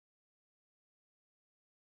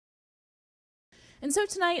And so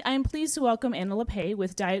tonight, I am pleased to welcome Anna Lappe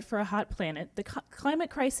with Diet for a Hot Planet, the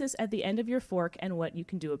climate crisis at the end of your fork and what you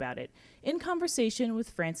can do about it, in conversation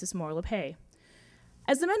with Frances Moore Lappe.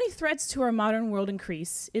 As the many threats to our modern world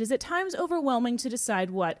increase, it is at times overwhelming to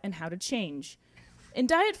decide what and how to change. In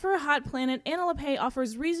Diet for a Hot Planet, Anna Lappe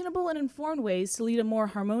offers reasonable and informed ways to lead a more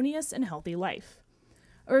harmonious and healthy life.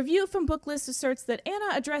 A review from Booklist asserts that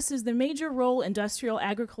Anna addresses the major role industrial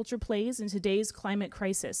agriculture plays in today's climate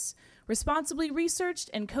crisis. Responsibly researched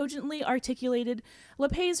and cogently articulated,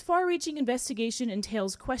 Lappe's far-reaching investigation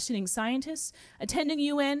entails questioning scientists, attending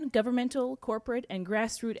UN, governmental, corporate, and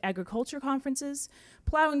grassroots agriculture conferences,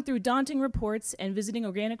 plowing through daunting reports, and visiting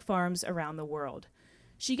organic farms around the world.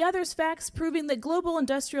 She gathers facts proving that global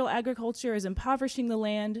industrial agriculture is impoverishing the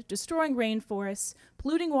land, destroying rainforests,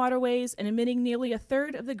 polluting waterways, and emitting nearly a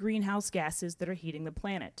third of the greenhouse gases that are heating the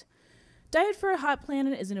planet. Diet for a Hot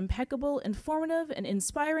Planet is an impeccable, informative, and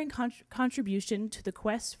inspiring contribution to the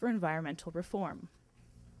quest for environmental reform.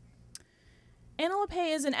 Anna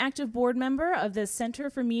Lappe is an active board member of the Center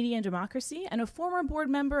for Media and Democracy and a former board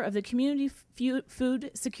member of the Community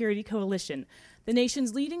Food Security Coalition, the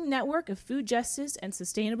nation's leading network of food justice and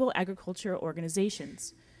sustainable agriculture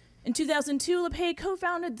organizations. In 2002, Lappe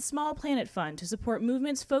co-founded the Small Planet Fund to support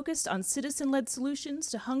movements focused on citizen-led solutions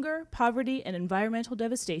to hunger, poverty, and environmental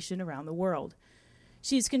devastation around the world.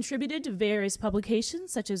 She's contributed to various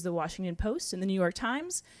publications such as the Washington Post and the New York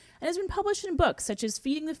Times, and has been published in books such as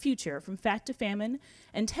Feeding the Future, From Fat to Famine,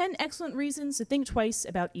 and 10 Excellent Reasons to Think Twice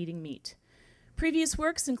About Eating Meat. Previous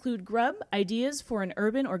works include Grub, Ideas for an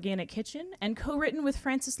Urban Organic Kitchen, and co-written with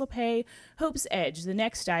Frances Lappe, Hope's Edge, The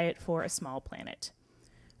Next Diet for a Small Planet.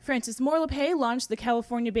 Frances Moore Lappe launched the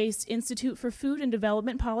California-based Institute for Food and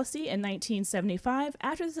Development Policy in 1975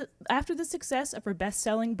 after the success of her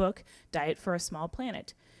best-selling book, Diet for a Small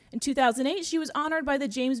Planet. In 2008, she was honored by the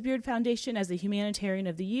James Beard Foundation as the Humanitarian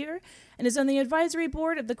of the Year and is on the advisory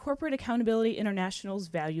board of the Corporate Accountability International's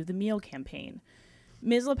Value the Meal campaign.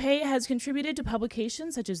 Ms. Lappe has contributed to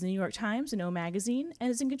publications such as the New York Times and O Magazine and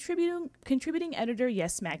is a contributing editor,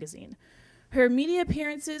 Yes Magazine. Her media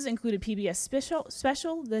appearances include a PBS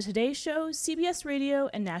special, The Today Show, CBS Radio,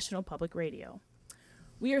 and National Public Radio.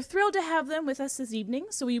 We are thrilled to have them with us this evening,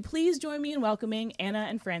 so will you please join me in welcoming Anna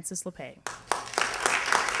and Frances Lappe.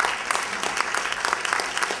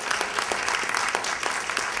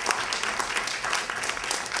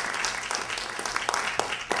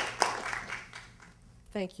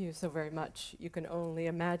 Thank you so very much. You can only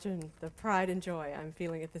imagine the pride and joy I'm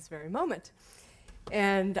feeling at this very moment.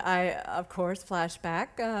 And I, of course, flash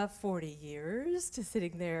back 40 years to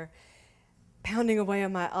sitting there pounding away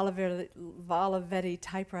on my Olivetti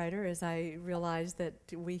typewriter as I realized that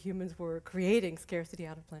we humans were creating scarcity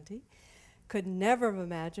out of plenty. Could never have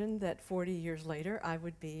imagined that 40 years later I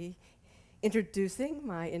would be introducing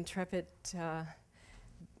my intrepid,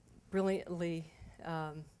 brilliant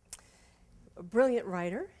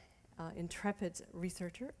writer, intrepid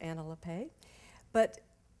researcher, Anna Lappe. But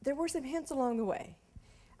there were some hints along the way,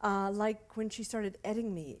 like when she started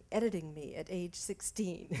editing me at age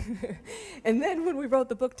 16. And then when we wrote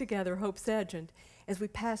the book together, Hope's Edge, and as we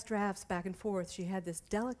passed drafts back and forth, she had this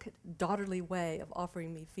delicate, daughterly way of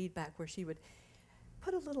offering me feedback where she would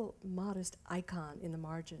put a little modest icon in the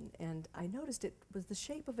margin, and I noticed it was the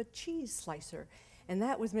shape of a cheese slicer. And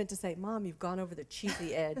that was meant to say, Mom, you've gone over the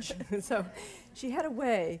cheesy edge. So she had a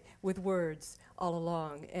way with words all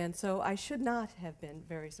along. And so I should not have been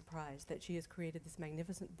very surprised that she has created this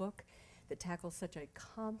magnificent book that tackles such a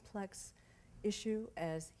complex issue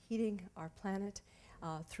as heating our planet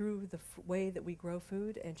through the way that we grow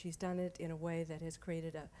food. And she's done it in a way that has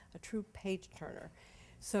created a true page turner.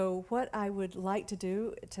 So what I would like to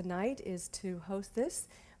do tonight is to host this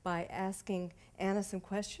by asking Anna some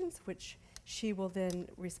questions, which she will then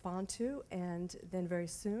respond to, and then very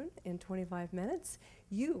soon, in 25 minutes,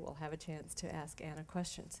 you will have a chance to ask Anna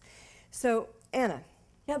questions. So, Anna.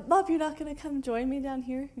 Yeah, Bob, you're not going to come join me down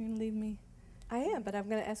here? You're going to leave me? I am, but I'm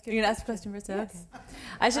going to ask you You're going to ask a question first? Yes. Okay.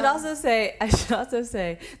 I should also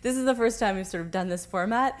say, this is the first time we've sort of done this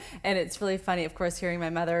format, and it's really funny, of course, hearing my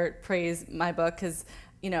mother praise my book, because,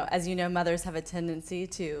 you know, as you know, mothers have a tendency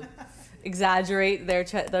to exaggerate their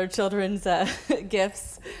children's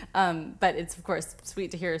gifts, but it's of course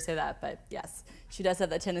sweet to hear her say that. But yes, she does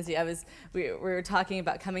have that tendency. We were talking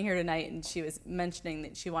about coming here tonight, and she was mentioning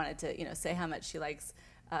that she wanted to say how much she likes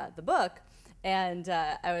the book, and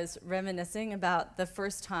I was reminiscing about the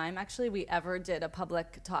first time actually we ever did a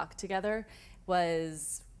public talk together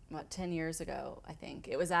was 10 years ago, I think.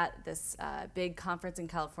 It was at this big conference in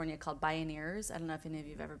California called Bioneers. I don't know if any of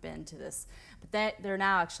you have ever been to this, but they're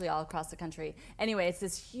now actually all across the country. Anyway, it's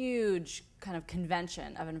this huge kind of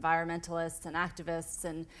convention of environmentalists and activists,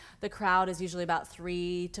 and the crowd is usually about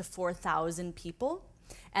 3,000 to 4,000 people.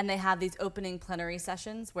 And they have these opening plenary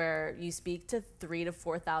sessions where you speak to 3,000 to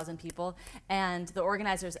 4,000 people. And the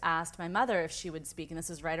organizers asked my mother if she would speak, and this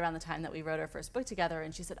was right around the time that we wrote our first book together.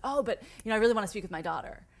 And she said, "Oh, but I really want to speak with my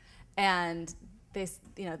daughter." And they,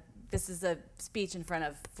 this is a speech in front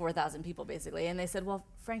of 4,000 people basically. And they said, "Well,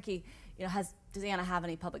 Frankie, does Anna have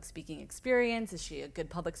any public speaking experience? Is she a good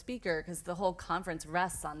public speaker?" Because the whole conference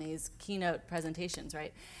rests on these keynote presentations,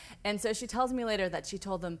 right? And so she tells me later that she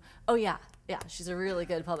told them, "Oh yeah, she's a really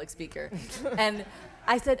good public speaker." And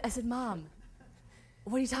I said, "Mom,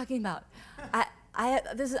 what are you talking about?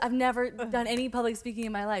 I've never done any public speaking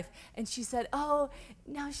in my life." And she said, "Oh,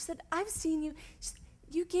 no," she said, "I've seen you.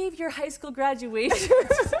 You gave your high school graduation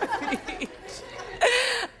speech."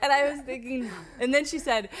 And I was thinking, and then she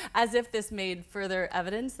said, as if this made further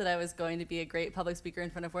evidence that I was going to be a great public speaker in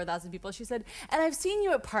front of 4,000 people, she said, "And I've seen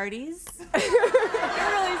you at parties." You're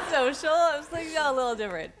really social. I was like, "Yeah, a little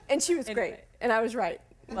different." And she was great, and I was right.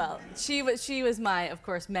 Well, she was my, of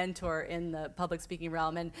course, mentor in the public speaking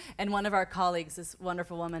realm, and one of our colleagues, this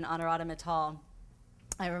wonderful woman, Anuradha Mittal,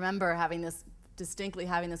 I remember distinctly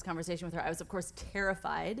having this conversation with her. I was, of course,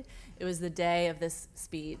 terrified. It was the day of this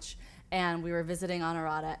speech, and we were visiting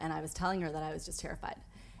Anuradha, and I was telling her that I was just terrified.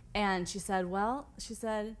 And she said,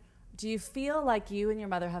 "Do you feel like you and your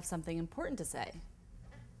mother have something important to say?"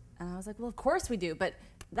 And I was like, "Well, of course we do, but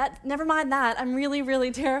never mind that. I'm really, really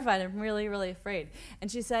terrified. I'm really, really afraid." And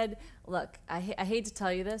she said, "Look, I hate to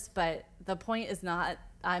tell you this, but the point is not,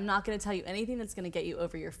 I'm not going to tell you anything that's going to get you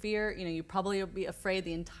over your fear. You probably will be afraid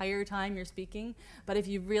the entire time you're speaking, but if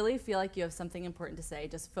you really feel like you have something important to say,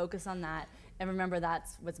 just focus on that. And remember,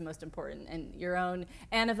 that's what's most important, and your own.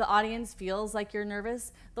 And if the audience feels like you're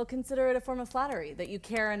nervous, they'll consider it a form of flattery, that you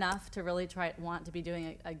care enough to really want to be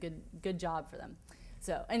doing a good job for them."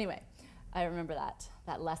 So anyway, I remember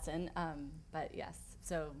that lesson. But yes,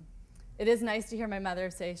 so it is nice to hear my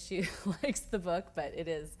mother say she likes the book, but it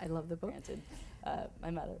is, I love the book. Granted,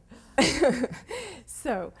 my mother.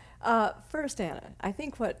 So first, Anna, I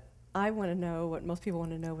think what I want to know, what most people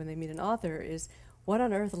want to know when they meet an author, is what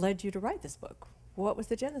on earth led you to write this book? What was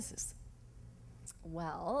the genesis?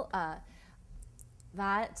 Well,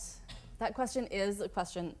 that question is a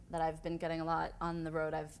question that I've been getting a lot on the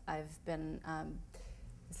road. I've been,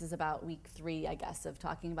 this is about week 3, I guess, of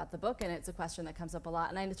talking about the book, and it's a question that comes up a lot.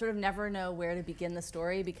 And I sort of never know where to begin the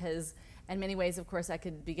story, because in many ways, of course, I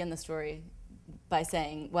could begin the story by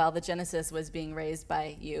saying, well, the genesis was being raised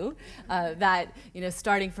by you. That,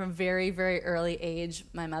 starting from very, very early age,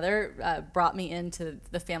 my mother brought me into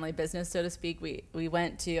the family business, so to speak. We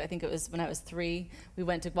went to, I think it was when I was 3, we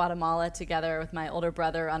went to Guatemala together with my older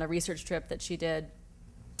brother on a research trip that she did.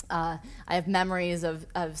 I have memories of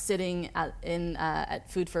sitting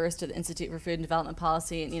at Food First, at the Institute for Food and Development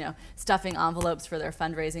Policy, and stuffing envelopes for their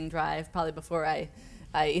fundraising drive, probably before I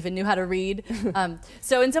even knew how to read.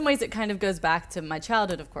 So in some ways, it kind of goes back to my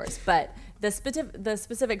childhood, of course. But the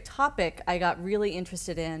specific topic I got really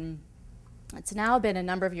interested in, it's now been a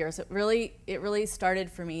number of years. It really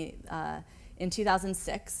started for me in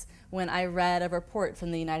 2006 when I read a report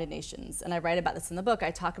from the United Nations. And I write about this in the book.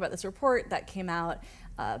 I talk about this report that came out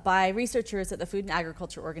by researchers at the Food and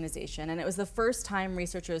Agriculture Organization. And it was the first time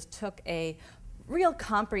researchers took a real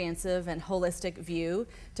comprehensive and holistic view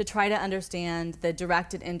to try to understand the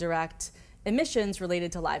direct and indirect emissions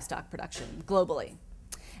related to livestock production globally.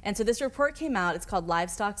 And so this report came out. It's called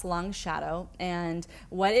Livestock's Long Shadow, and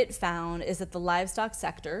what it found is that the livestock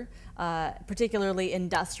sector, particularly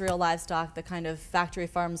industrial livestock, the kind of factory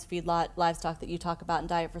farms, feedlot livestock that you talk about in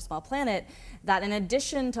Diet for a Small Planet, that in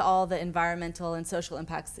addition to all the environmental and social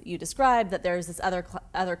impacts that you described, that there's this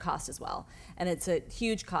other cost as well, and it's a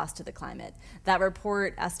huge cost to the climate. That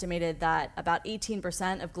report estimated that about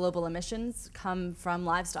 18% of global emissions come from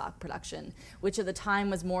livestock production, which at the time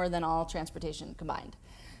was more than all transportation combined.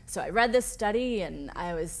 So I read this study, and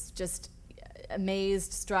I was just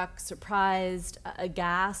amazed, struck, surprised,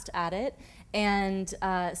 aghast at it. And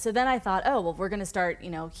so then I thought, oh, well, we're going to start,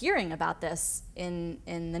 hearing about this in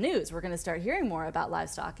the news. We're going to start hearing more about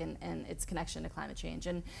livestock and its connection to climate change.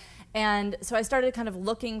 And so I started kind of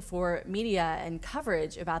looking for media and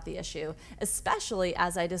coverage about the issue, especially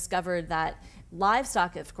as I discovered that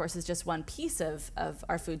livestock, of course, is just one piece of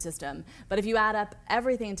our food system. But if you add up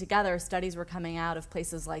everything together, studies were coming out of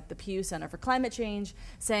places like the Pew Center for Climate Change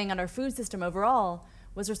saying that our food system overall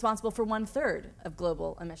was responsible for 1/3 of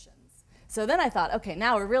global emissions. So then I thought, okay,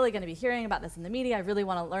 now we're really going to be hearing about this in the media. I really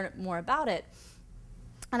want to learn more about it.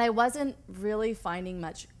 And I wasn't really finding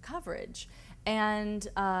much coverage. And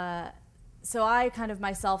so I kind of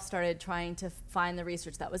myself started trying to find the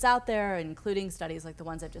research that was out there, including studies like the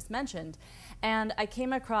ones I've just mentioned. And I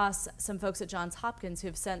came across some folks at Johns Hopkins who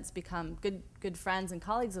have since become good friends and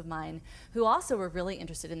colleagues of mine who also were really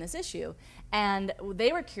interested in this issue. And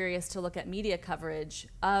they were curious to look at media coverage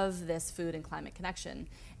of this food and climate connection.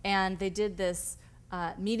 And they did this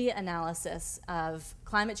media analysis of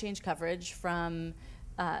climate change coverage from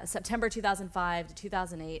September 2005 to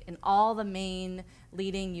 2008 in all the main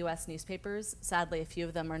leading U.S. newspapers. Sadly, a few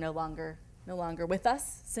of them are no longer with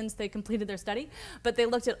us since they completed their study. But they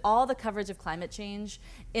looked at all the coverage of climate change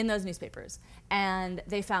in those newspapers. And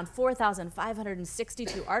they found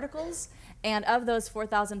 4,562 articles. And of those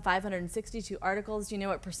 4,562 articles, do you know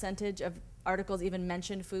what percentage of articles even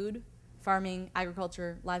mentioned food, farming,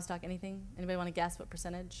 agriculture, livestock, anything? Anybody want to guess what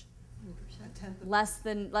percentage? 1%. Less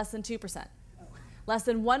than 2%. Less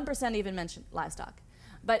than 1% even mentioned livestock.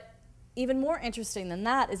 But even more interesting than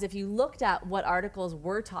that is if you looked at what articles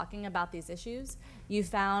were talking about these issues, you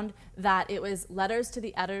found that it was letters to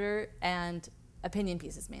the editor and opinion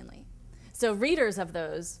pieces mainly. So readers of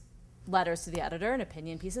those letters to the editor and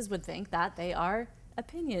opinion pieces would think that they are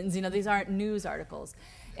opinions. You know, these aren't news articles.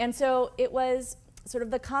 And so it was sort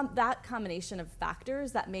of that combination of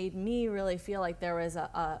factors that made me really feel like there was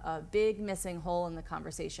a big missing hole in the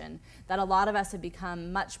conversation, that a lot of us had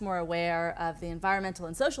become much more aware of the environmental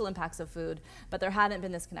and social impacts of food, but there hadn't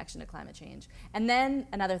been this connection to climate change. And then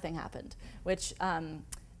another thing happened, which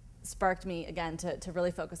sparked me again to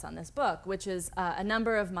really focus on this book, which is a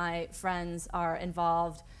number of my friends are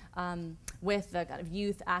involved with the kind of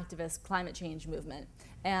youth activist climate change movement,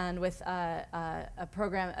 and with a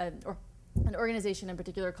program, or an organization in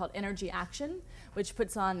particular called Energy Action, which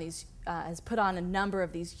puts on these, has put on a number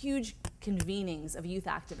of these huge convenings of youth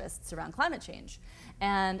activists around climate change.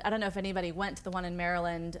 And I don't know if anybody went to the one in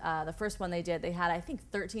Maryland, the first one they did, they had, I think,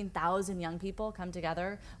 13,000 young people come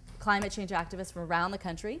together, climate change activists from around the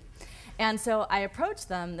country. And so I approached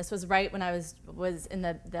them, this was right when I was in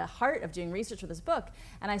the heart of doing research for this book,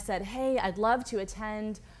 and I said, hey, I'd love to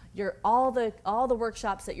attend all the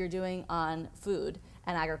workshops that you're doing on food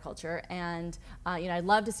and agriculture, and you know, I'd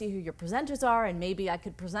love to see who your presenters are, and maybe I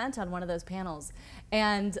could present on one of those panels.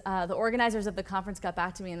 And the organizers of the conference got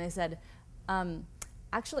back to me and they said,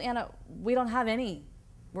 actually, Anna, we don't have any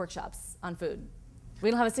workshops on food. We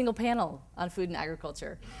don't have a single panel on food and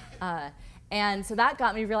agriculture. And so that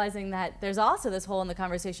got me realizing that there's also this hole in the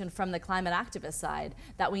conversation from the climate activist side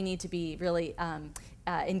that we need to be really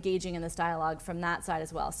engaging in this dialogue from that side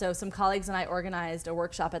as well. So some colleagues and I organized a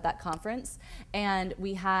workshop at that conference, and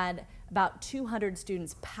we had about 200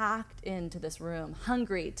 students packed into this room,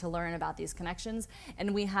 hungry to learn about these connections.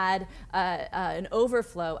 And we had an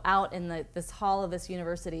overflow out in this hall of this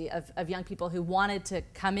university of young people who wanted to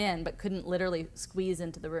come in but couldn't literally squeeze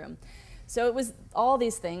into the room. So it was all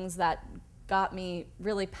these things that got me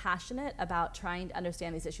really passionate about trying to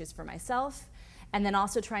understand these issues for myself, and then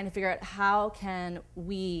also trying to figure out how can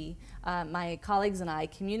we, my colleagues and I,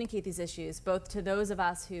 communicate these issues both to those of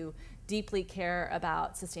us who deeply care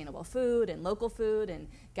about sustainable food and local food and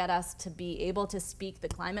get us to be able to speak the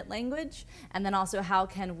climate language, and then also how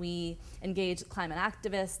can we engage climate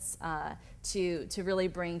activists to really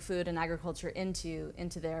bring food and agriculture into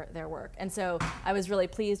their work. And so I was really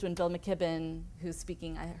pleased when Bill McKibben, who's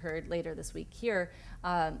speaking I heard later this week here,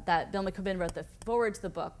 that Bill McKibben wrote the foreword to the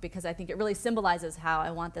book, because I think it really symbolizes how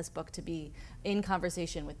I want this book to be in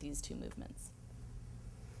conversation with these two movements.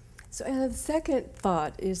 So the second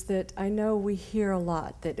thought is that I know we hear a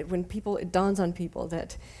lot that when it dawns on people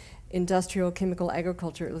that industrial chemical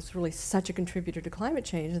agriculture is really such a contributor to climate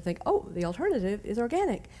change, and think, oh, the alternative is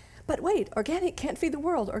organic. But wait, organic can't feed the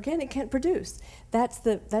world, organic can't produce. That's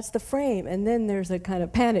the frame, and then there's a kind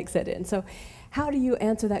of panic set in. So how do you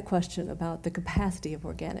answer that question about the capacity of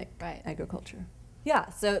organic agriculture? Yeah,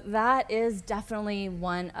 so that is definitely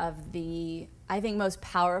one of the, I think, most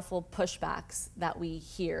powerful pushbacks that we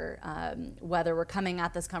hear, whether we're coming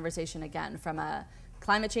at this conversation again from a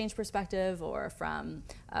climate change perspective or from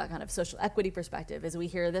a kind of social equity perspective, is we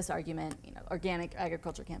hear this argument, you know, organic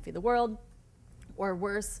agriculture can't feed the world, or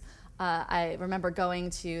worse. I remember going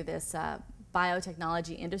to this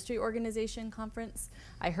biotechnology industry organization conference.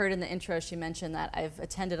 I heard in the intro she mentioned that I've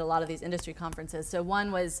attended a lot of these industry conferences. So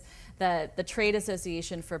one was the Trade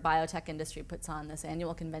Association for Biotech Industry puts on this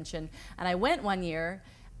annual convention, and I went one year,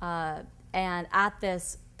 and at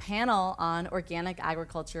this panel on organic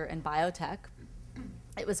agriculture and biotech,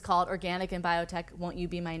 it was called Organic and Biotech, Won't You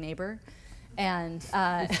Be My Neighbor? And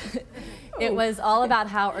it was all about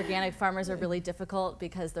how organic farmers are really difficult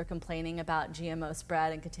because they're complaining about GMO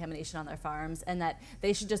spread and contamination on their farms, and that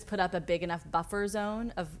they should just put up a big enough buffer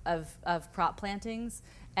zone of crop plantings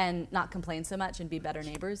and not complain so much and be better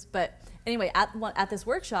neighbors. But anyway, at this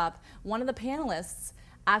workshop, one of the panelists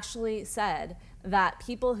actually said that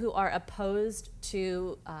people who are opposed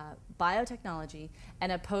to biotechnology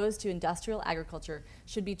and opposed to industrial agriculture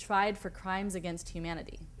should be tried for crimes against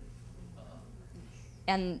humanity.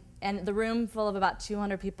 And the room full of about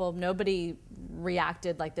 200 people, nobody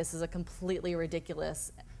reacted like this is a completely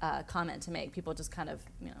ridiculous comment to make. People just kind of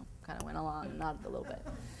went along and nodded a little bit.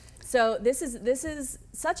 So this is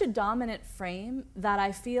such a dominant frame that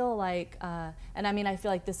I feel like, and I mean, I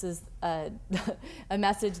feel like this is a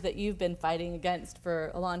message that you've been fighting against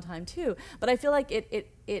for a long time too. But I feel like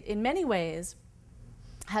it in many ways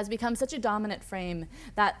has become such a dominant frame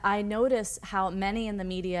that I notice how many in the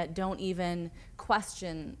media don't even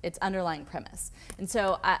question its underlying premise. And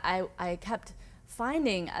so I kept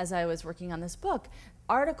finding, as I was working on this book,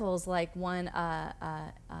 articles like one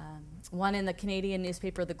in the Canadian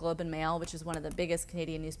newspaper, the Globe and Mail, which is one of the biggest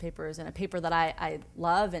Canadian newspapers and a paper that I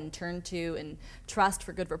love and turn to and trust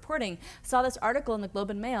for good reporting, saw this article in the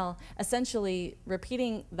Globe and Mail essentially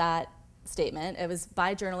repeating that statement. It was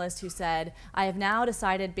by a journalist who said, "I have now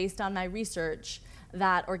decided, based on my research,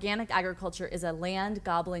 that organic agriculture is a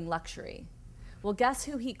land-gobbling luxury." Well, guess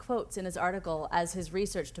who he quotes in his article as his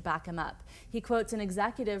research to back him up? He quotes an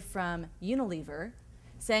executive from Unilever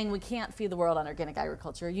saying we can't feed the world on organic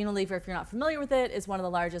agriculture. Unilever, if you're not familiar with it, is one of the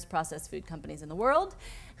largest processed food companies in the world.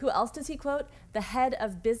 Who else does he quote? The head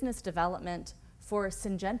of business development for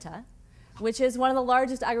Syngenta, which is one of the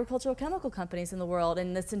largest agricultural chemical companies in the world.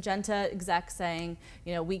 And the Syngenta exec saying,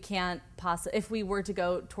 we can't if we were to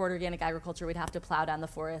go toward organic agriculture, we'd have to plow down the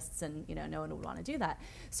forests, and no one would want to do that.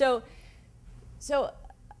 So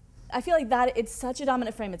I feel like that it's such a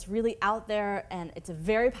dominant frame. It's really out there, and it's a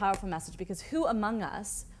very powerful message, because who among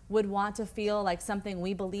us would want to feel like something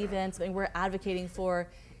we believe in, something we're advocating for,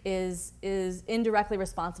 is indirectly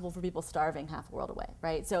responsible for people starving half the world away,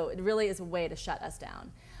 right? So it really is a way to shut us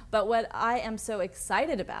down. But what I am so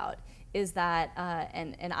excited about is that,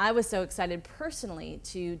 and I was so excited personally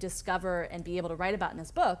to discover and be able to write about in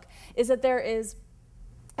this book, is that there is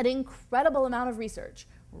an incredible amount of research,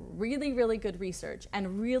 really, really good research,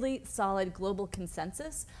 and really solid global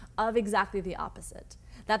consensus of exactly the opposite.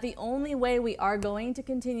 That the only way we are going to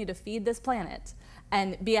continue to feed this planet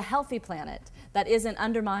and be a healthy planet that isn't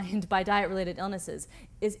undermined by diet-related illnesses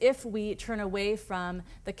is if we turn away from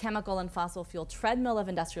the chemical and fossil fuel treadmill of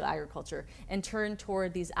industrial agriculture and turn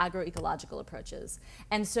toward these agroecological approaches.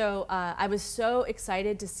 And so I was so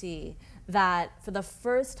excited to see that for the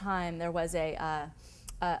first time there was a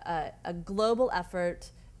global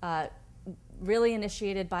effort really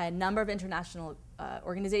initiated by a number of international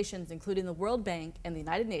organizations, including the World Bank and the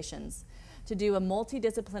United Nations, to do a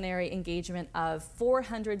multidisciplinary engagement of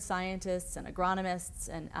 400 scientists and agronomists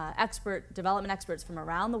and development experts from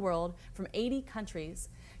around the world, from 80 countries,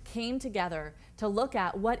 came together to look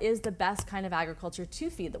at what is the best kind of agriculture to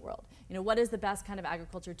feed the world. What is the best kind of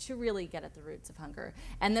agriculture to really get at the roots of hunger?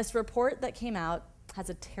 And this report that came out has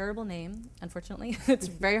a terrible name, unfortunately. It's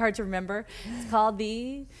very hard to remember. It's called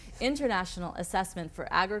the International Assessment for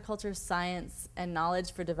Agriculture, Science, and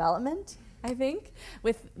Knowledge for Development, I think,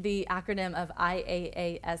 with the acronym of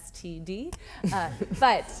IAASTD.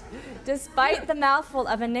 But despite the mouthful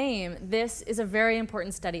of a name, this is a very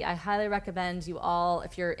important study. I highly recommend you all,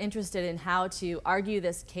 if you're interested in how to argue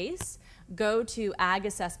this case, go to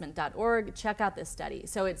agassessment.org, check out this study.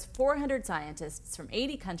 So it's 400 scientists from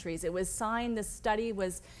 80 countries. It was signed, this study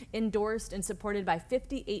was endorsed and supported by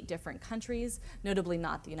 58 different countries, notably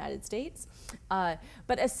not the United States. But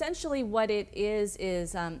essentially what it is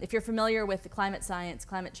if you're familiar with the climate science,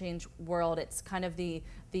 climate change world, it's kind of the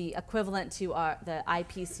equivalent to the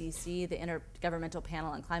IPCC, the Intergovernmental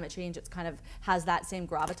Panel on Climate Change. It's kind of has that same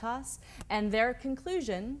gravitas. And their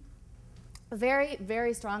conclusion, very,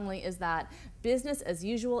 very strongly, is that business as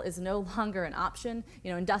usual is no longer an option.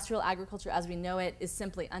 Industrial agriculture as we know it is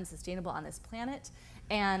simply unsustainable on this planet,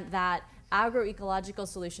 and that agroecological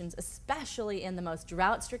solutions, especially in the most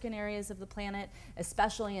drought-stricken areas of the planet,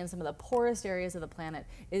 especially in some of the poorest areas of the planet,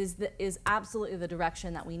 is absolutely the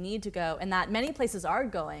direction that we need to go, and that many places are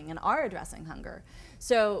going and are addressing hunger.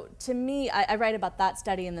 So to me, I write about that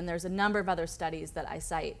study, and then there's a number of other studies that I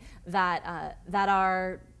cite that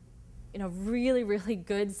are really, really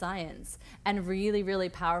good science and really, really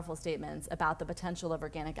powerful statements about the potential of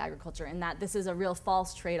organic agriculture, and that this is a real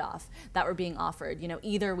false trade-off that we're being offered.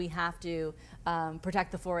 Either we have to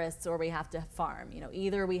protect the forests or we have to farm.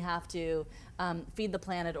 Either we have to feed the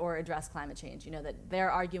planet or address climate change. That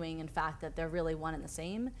they're arguing, in fact, that they're really one and the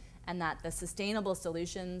same, and that the sustainable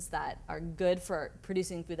solutions that are good for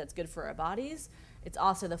producing food that's good for our bodies, it's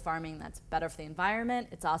also the farming that's better for the environment.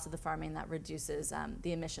 It's also the farming that reduces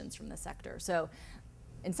the emissions from the sector. So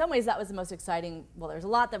in some ways that was the most exciting, well, there's a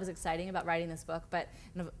lot that was exciting about writing this book, but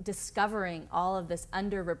discovering all of this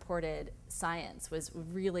underreported science was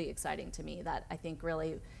really exciting to me, that I think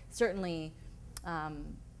really certainly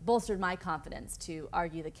bolstered my confidence to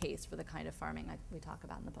argue the case for the kind of farming we talk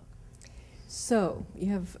about in the book. So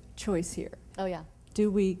you have choice here. Oh yeah.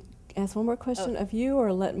 Do we ask one more question of you,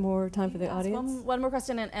 or let more time for the audience? One more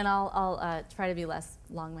question, and I'll try to be less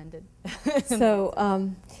long-winded.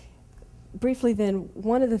 So briefly then,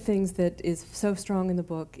 one of the things that is so strong in the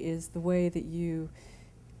book is the way that you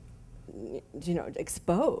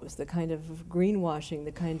expose the kind of greenwashing,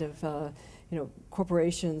 the kind of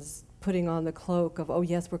corporations putting on the cloak of, oh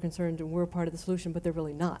yes, we're concerned and we're part of the solution, but they're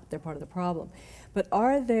really not. They're part of the problem. But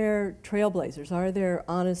are there trailblazers? Are there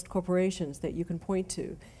honest corporations that you can point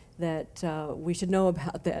to that we should know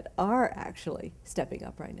about that are actually stepping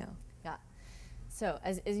up right now? Yeah. So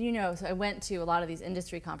as you know, I went to a lot of these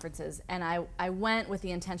industry conferences, and I went with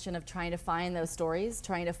the intention of trying to find those stories,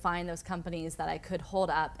 trying to find those companies that I could hold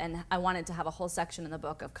up, and I wanted to have a whole section in the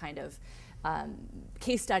book of kind of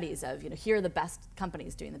case studies of, here are the best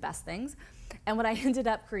companies doing the best things. And what I ended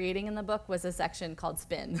up creating in the book was a section called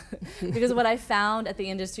Spin. Because what I found at the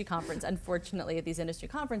industry conference, unfortunately at these industry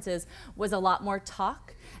conferences, was a lot more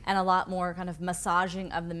talk and a lot more kind of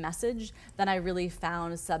massaging of the message than I really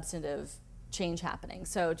found substantive change happening.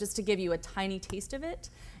 So just to give you a tiny taste of it,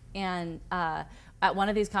 and at one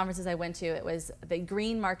of these conferences I went to, it was the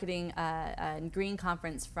Green Marketing and Green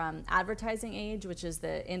Conference from Advertising Age, which is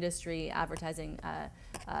the industry advertising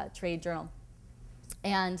trade journal.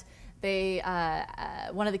 And they,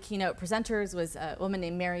 one of the keynote presenters was a woman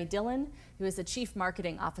named Mary Dillon, who is the Chief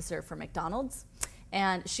Marketing Officer for McDonald's.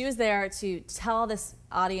 And she was there to tell this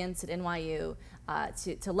audience at NYU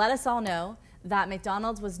to let us all know that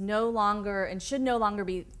McDonald's was no longer and should no longer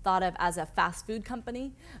be thought of as a fast food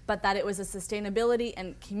company, but that it was a sustainability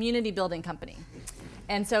and community building company.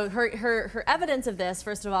 And so her evidence of this,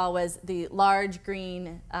 first of all, was the large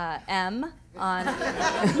green M on,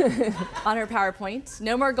 on her PowerPoint.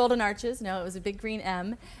 No more golden arches. No, it was a big green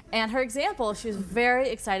M. And her example, she was very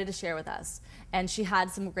excited to share with us. And she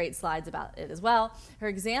had some great slides about it as well. Her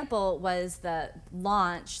example was the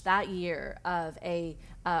launch that year of a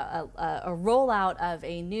rollout of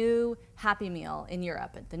a new Happy Meal in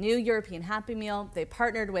Europe. The new European Happy Meal, they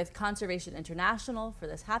partnered with Conservation International for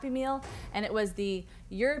this Happy Meal, and it was the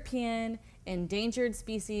European Endangered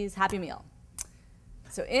Species Happy Meal.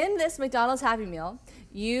 So in this McDonald's Happy Meal,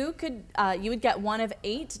 you would get one of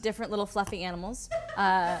 8 different little fluffy animals.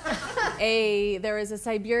 There was a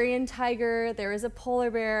Siberian tiger, there was a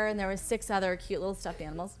polar bear, and there was 6 other cute little stuffed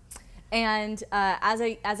animals. And as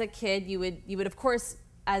a kid, you would of course,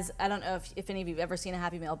 I don't know if any of you have ever seen a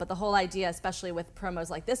Happy Meal, but the whole idea, especially with promos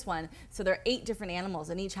like this one, so there are 8 different animals,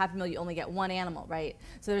 and each Happy Meal you only get 1 animal, right?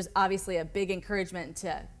 So there's obviously a big encouragement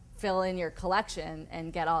to fill in your collection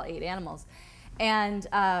and get all 8 animals. And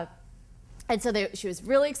so she was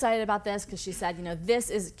really excited about this because she said, this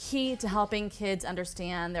is key to helping kids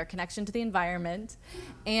understand their connection to the environment.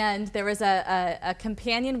 And there was a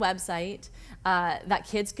companion website that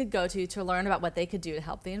kids could go to learn about what they could do to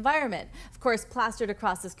help the environment. Of course, plastered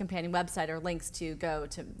across this companion website are links to go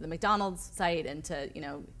to the McDonald's site and to,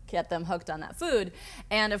 get them hooked on that food.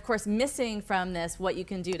 And of course, missing from this what you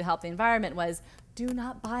can do to help the environment was, do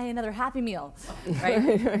not buy another Happy Meal,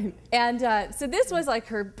 right? Right. And so this was like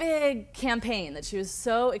her big campaign that she was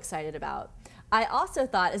so excited about. I also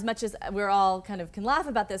thought, as much as we're all kind of can laugh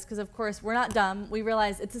about this, because of course we're not dumb, we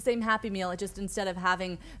realize it's the same Happy Meal, it just instead of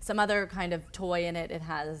having some other kind of toy in it, it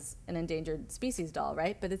has an endangered species doll,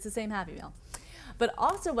 right? But it's the same Happy Meal. But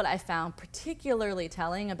also what I found particularly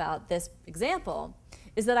telling about this example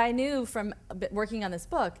is that I knew from working on this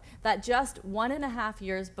book that just 1.5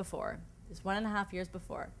 years before,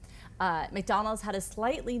 McDonald's had a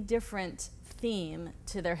slightly different theme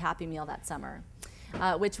to their Happy Meal that summer,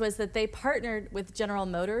 which was that they partnered with General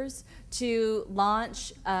Motors to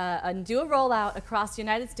launch and do a rollout across the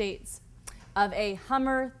United States of a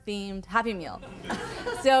Hummer-themed Happy Meal.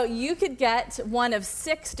 So you could get one of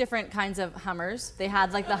 6 different kinds of Hummers. They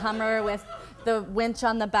had like the Hummer with the winch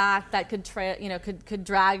on the back that could could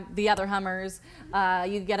drag the other Hummers.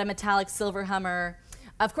 You get a metallic silver Hummer.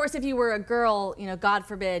 Of course, if you were a girl, God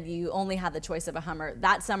forbid, you only had the choice of a Hummer.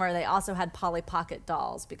 That summer, they also had Polly Pocket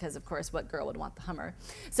dolls because, of course, what girl would want the Hummer?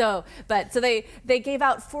 So they gave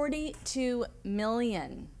out 42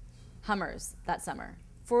 million Hummers that summer.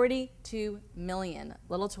 42 million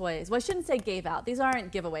little toys. Well, I shouldn't say gave out. These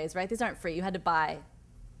aren't giveaways, right? These aren't free. You had to buy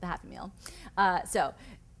the Happy Meal. So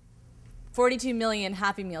 42 million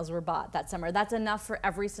Happy Meals were bought that summer. That's enough for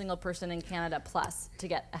every single person in Canada plus to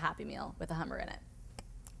get a Happy Meal with a Hummer in it.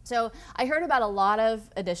 So I heard about a lot of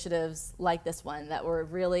initiatives like this one that were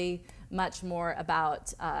really much more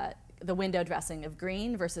about the window dressing of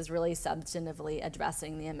green versus really substantively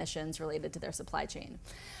addressing the emissions related to their supply chain.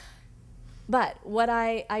 But what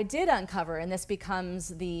I did uncover, and this becomes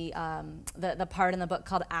the part in the book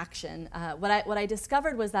called action, what I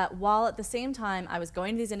discovered was that while at the same time I was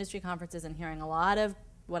going to these industry conferences and hearing a lot of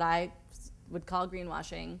what I would call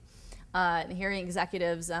greenwashing, and hearing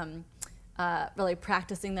executives really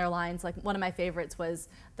practicing their lines. Like one of my favorites was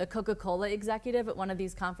the Coca-Cola executive at one of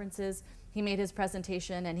these conferences. He made his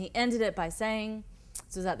presentation and he ended it by saying,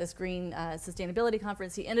 this was at this green sustainability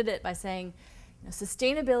conference, he ended it by saying,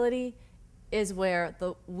 sustainability is where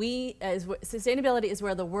the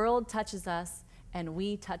world touches us and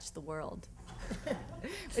we touch the world.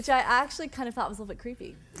 Which I actually kind of thought was a little bit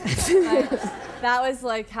creepy. That was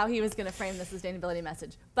like how he was going to frame the sustainability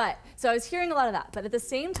message. So I was hearing a lot of that. But at the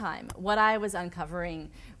same time, what I was uncovering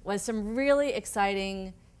was some really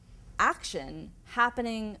exciting action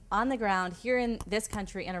happening on the ground here in this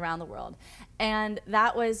country and around the world. And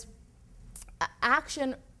that was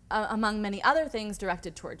action among many other things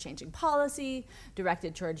directed toward changing policy,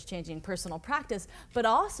 directed towards changing personal practice, but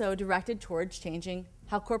also directed towards changing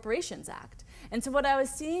how corporations act. And so what I was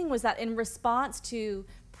seeing was that in response to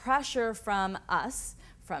pressure from us,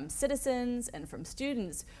 from citizens and from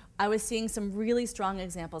students, I was seeing some really strong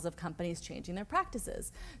examples of companies changing their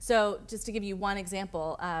practices. So just to give you one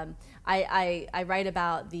example, I write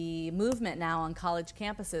about the movement now on college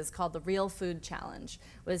campuses called the Real Food Challenge.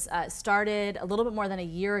 It was started a little bit more than a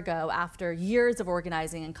year ago after years of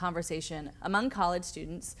organizing and conversation among college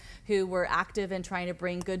students who were active in trying to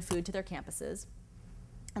bring good food to their campuses.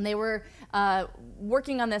 And they were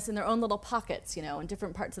working on this in their own little pockets, in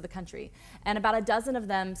different parts of the country. And about a dozen of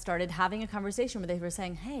them started having a conversation where they were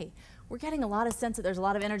saying, hey, we're getting a lot of sense that there's a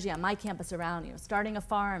lot of energy on my campus around, starting a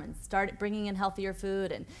farm and start bringing in healthier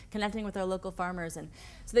food and connecting with our local farmers. And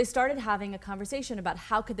so they started having a conversation about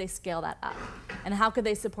how could they scale that up and how could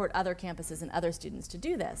they support other campuses and other students to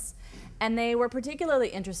do this. And they were particularly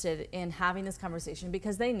interested in having this conversation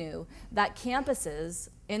because they knew that campuses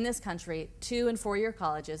in this country, 2- and 4-year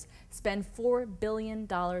colleges, spend $4 billion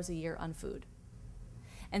a year on food.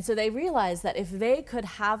 And so they realized that if they could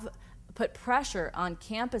put pressure on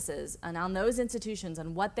campuses and on those institutions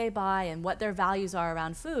and what they buy and what their values are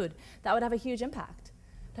around food, that would have a huge impact.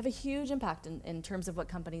 It would have a huge impact in terms of what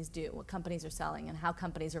companies do, what companies are selling, and how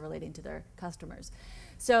companies are relating to their customers.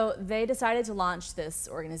 So they decided to launch this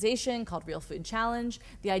organization called Real Food Challenge.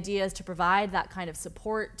 The idea is to provide that kind of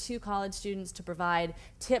support to college students, to provide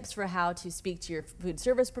tips for how to speak to your food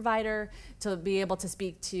service provider, to be able to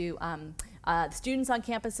speak to students on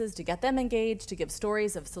campuses, to get them engaged, to give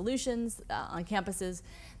stories of solutions on campuses.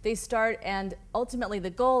 They start, and ultimately the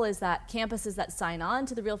goal is that campuses that sign on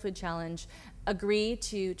to the Real Food Challenge agree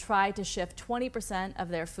to try to shift 20% of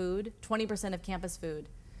their food, 20% of campus food,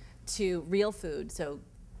 to real food. So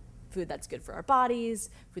food that's good for our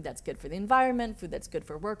bodies, food that's good for the environment, food that's good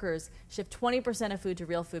for workers, shift 20% of food to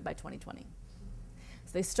real food by 2020.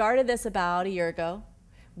 So they started this about a year ago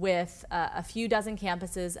with a few dozen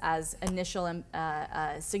campuses as initial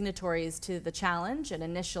signatories to the challenge and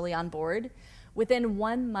initially on board. Within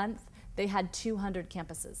 1 month, they had 200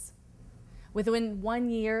 campuses. Within 1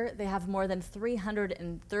 year, they have more than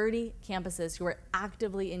 330 campuses who are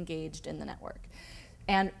actively engaged in the network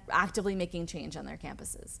and actively making change on their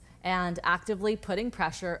campuses and actively putting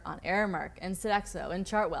pressure on Aramark and Sodexo and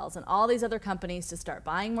Chartwells and all these other companies to start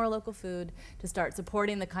buying more local food, to start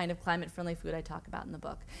supporting the kind of climate-friendly food I talk about in the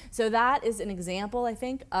book. So that is an example, I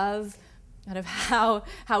think, of kind of how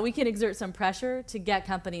we can exert some pressure to get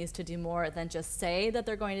companies to do more than just say that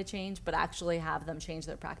they're going to change, but actually have them change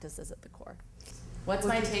their practices at the core. What's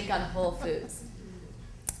my take on Whole Foods?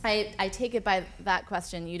 I take it by that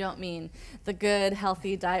question, you don't mean the good,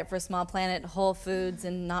 healthy diet for a small planet, Whole Foods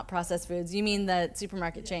and not processed foods. You mean the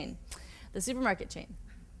supermarket chain. The supermarket chain.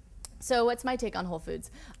 So what's my take on Whole Foods?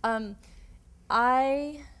 Let's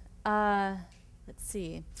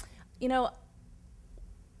see.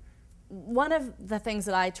 one of the things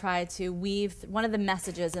that I try to weave, one of the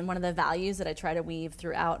messages and one of the values that I try to weave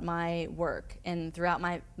throughout my work and throughout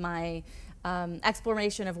my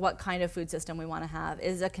exploration of what kind of food system we want to have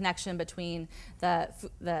is a connection between the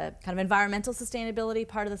kind of environmental sustainability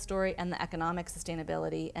part of the story and the economic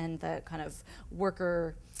sustainability and the kind of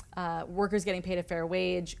workers getting paid a fair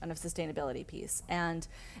wage kind of sustainability piece. And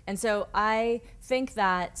so I think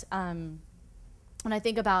that when I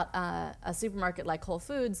think about a supermarket like Whole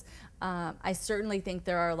Foods, I certainly think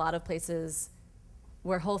there are a lot of places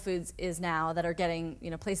where Whole Foods is now that are getting,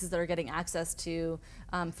 places that are getting access to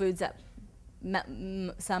foods that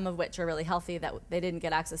some of which are really healthy that they didn't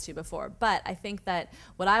get access to before. But I think that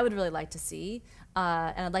what I would really like to see,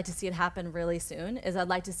 and I'd like to see it happen really soon, is I'd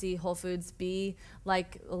like to see Whole Foods be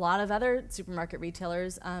like a lot of other supermarket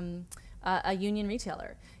retailers, a union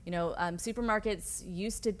retailer. Supermarkets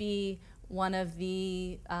used to be one of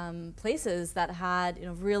the places that had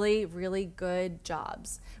really, really good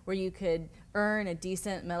jobs where you could earn a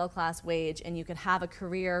decent middle-class wage and you could have a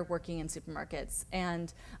career working in supermarkets.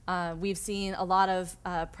 And we've seen a lot of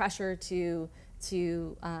pressure to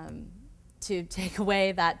take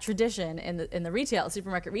away that tradition in the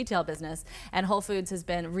supermarket retail business, and Whole Foods has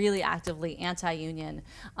been really actively anti-union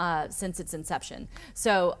since its inception.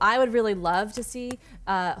 So I would really love to see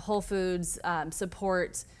Whole Foods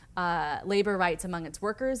support labor rights among its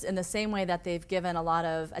workers in the same way that they've given a lot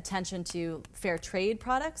of attention to fair trade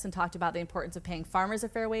products and talked about the importance of paying farmers a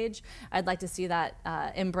fair wage. I'd like to see that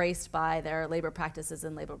embraced by their labor practices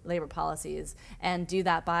and labor policies, and do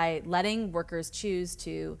that by letting workers choose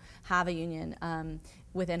to have a union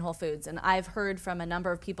within Whole Foods. And I've heard from a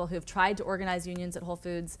number of people who've tried to organize unions at Whole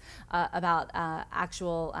Foods about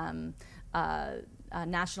actual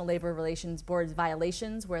National Labor Relations Board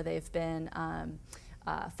violations where they've been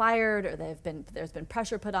fired, or there's been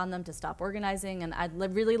pressure put on them to stop organizing, and I'd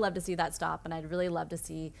really love to see that stop. And I'd really love to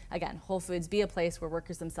see, again, Whole Foods be a place where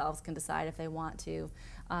workers themselves can decide if they want to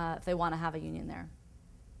have a union there.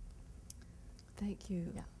 Thank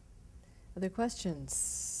you. Yeah. Other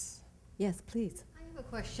questions? Yes, please. I have a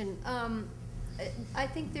question. I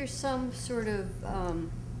think there's some sort of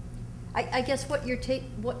I guess what your take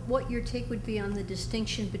would be on the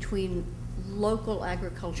distinction between local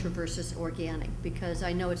agriculture versus organic, because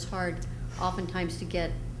I know it's hard oftentimes to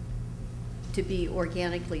get to be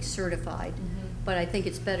organically certified, but I think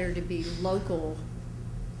it's better to be local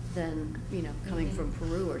than coming from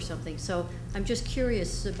Peru or something. So I'm just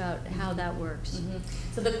curious about how that works.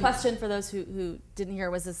 So the question for those who didn't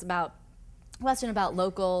hear was this question about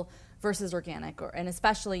local versus organic, and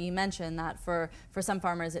especially you mentioned that for some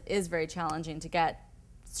farmers it is very challenging to get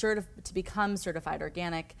to become certified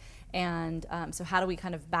organic, and so how do we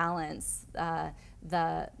kind of balance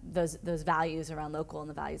those values around local and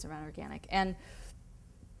the values around organic? And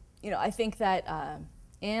I think that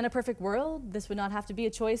in a perfect world this would not have to be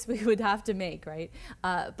a choice we would have to make, right?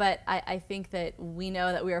 But I think that we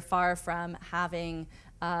know that we are far from having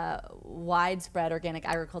widespread organic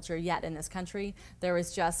agriculture yet in this country. There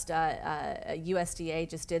was just USDA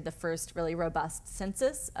just did the first really robust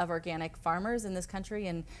census of organic farmers in this country,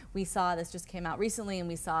 and we saw, this just came out recently, and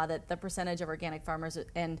we saw that the percentage of organic farmers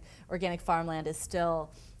and organic farmland is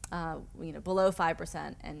still below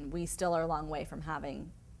 5%, and we still are a long way from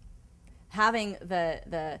having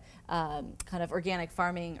the kind of organic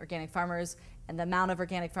farmers, and the amount of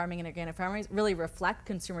organic farming and organic farmers really reflect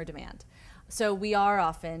consumer demand. So we are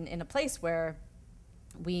often in a place where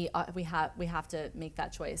we have to make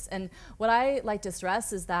that choice. And what I like to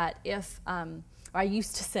stress is that or I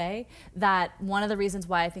used to say that one of the reasons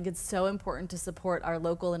why I think it's so important to support our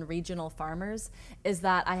local and regional farmers is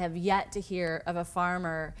that I have yet to hear of a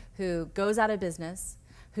farmer who goes out of business,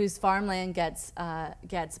 whose farmland gets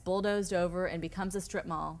bulldozed over and becomes a strip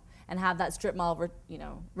mall, and have that strip mall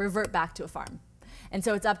revert back to a farm. And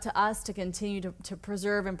so it's up to us to continue to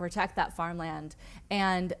preserve and protect that farmland,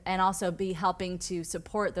 and also be helping to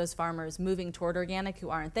support those farmers moving toward organic who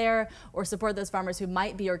aren't there, or support those farmers who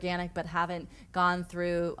might be organic but haven't gone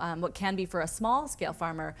through what can be, for a small scale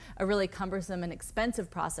farmer, a really cumbersome and expensive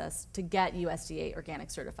process to get USDA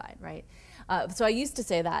organic certified, right? So I used to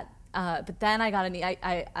say that. But then I got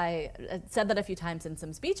I said that a few times in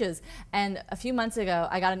some speeches, and a few months ago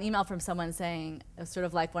I got an email from someone saying, it was sort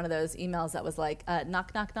of like one of those emails that was like,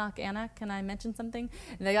 knock, knock, knock, Anna, can I mention something?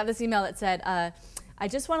 And I got this email that said, I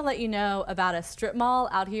just want to let you know about a strip mall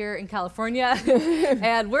out here in California.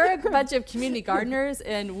 And we're a bunch of community gardeners,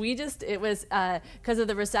 and it was because of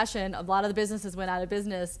the recession, a lot of the businesses went out of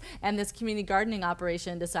business, and this community gardening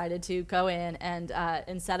operation decided to go in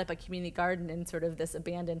and set up a community garden in sort of this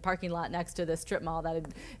abandoned parking lot next to the strip mall that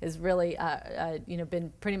is really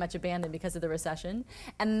been pretty much abandoned because of the recession.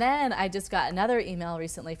 And then I just got another email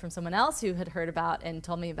recently from someone else who had heard about and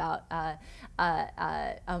told me about a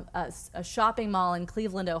shopping mall in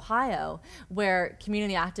Cleveland, Ohio, where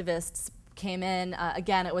community activists came in.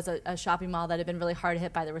 Again, it was a shopping mall that had been really hard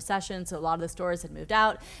hit by the recession, so a lot of the stores had moved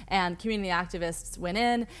out, and community activists went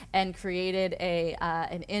in and created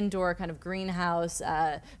an indoor kind of greenhouse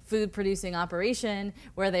food producing operation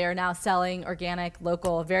where they are now selling organic,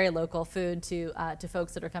 local, very local food to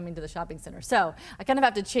folks that are coming to the shopping center. So I kind of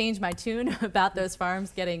have to change my tune about those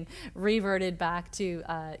farms getting reverted back to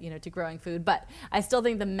to growing food, but I still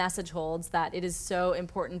think the message holds that it is so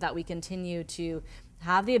important that we continue to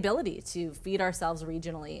have the ability to feed ourselves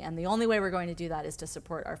regionally, and the only way we're going to do that is to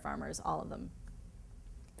support our farmers, all of them.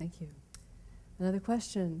 Thank you. Another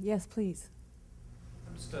question? Yes, please.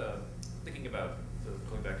 I'm just thinking about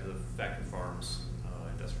going back to the factory farms,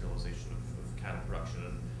 industrialization of cattle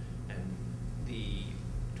production, and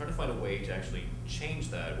trying to find a way to actually change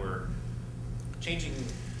that. We're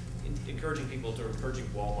encouraging people to encouraging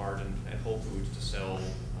Walmart and Whole Foods to sell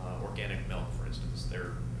organic milk, for instance.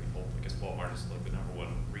 I guess Walmart is like the #1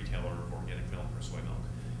 retailer of organic milk or soy milk,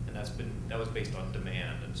 and that was based on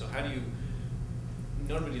demand. And so how do you?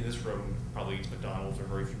 Nobody in this room probably eats McDonald's, or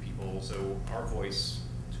very few people. So our voice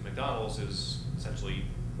to McDonald's is essentially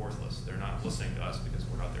worthless. They're not listening to us because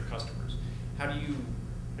we're not their customers. How do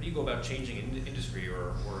you go about changing an industry or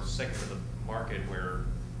a segment of the market where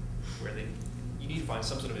you need to find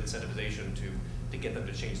some sort of incentivization to get them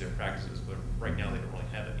to change their practices, but right now they don't really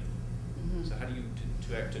have any. Mm-hmm. So how do you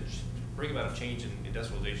to bring about a change in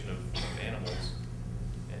industrialization of animals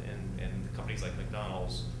and companies like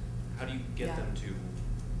McDonald's? How do you get them to?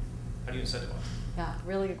 How do you incentivize? Yeah,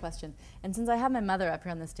 really good question. And since I have my mother up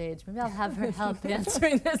here on the stage, maybe I'll have her help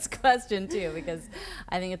answering this question too, because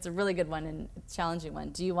I think it's a really good one and a challenging one.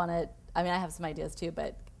 Do you want to? I mean, I have some ideas too,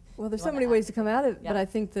 but. Well, there's so many ways to come at it, but I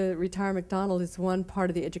think the Retire McDonald is one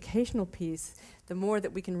part of the educational piece. The more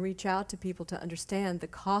that we can reach out to people to understand the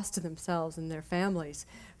cost to themselves and their families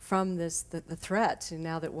from the threat, and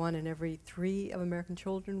now that 1 in every 3 of American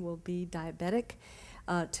children will be diabetic,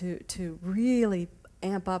 to really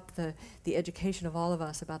amp up the education of all of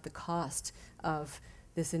us about the cost of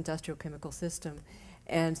this industrial chemical system.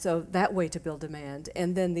 And so that way to build demand.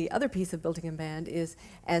 And then the other piece of building demand is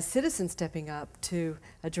as citizens stepping up to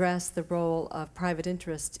address the role of private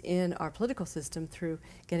interest in our political system through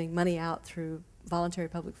getting money out through voluntary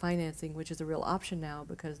public financing, which is a real option now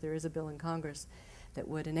because there is a bill in Congress that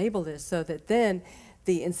would enable this, so that then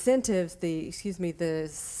the incentives, the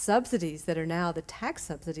subsidies that are now the tax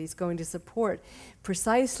subsidies going to support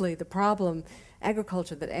precisely the problem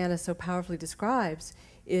agriculture that Anna so powerfully describes,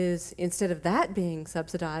 is instead of that being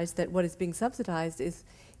subsidized, that what is being subsidized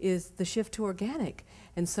is the shift to organic,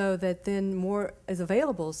 and so that then more is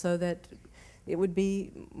available so that it would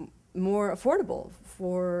be more affordable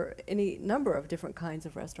for any number of different kinds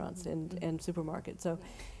of restaurants and supermarkets. So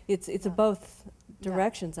it's a both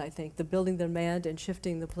directions, I think, the building the demand and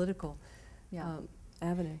shifting the political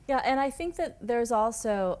avenue. Yeah, and I think that there's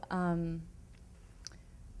also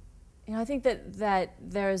I think that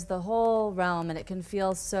there's the whole realm, and it can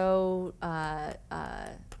feel so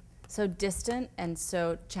so distant and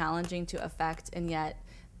so challenging to affect, and yet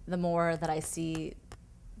the more that I see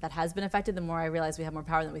that has been affected, the more I realize we have more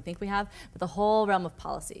power than we think we have. But the whole realm of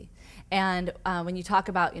policy, and when you talk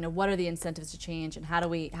about what are the incentives to change, and how do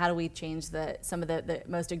we change some of the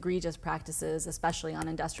most egregious practices, especially on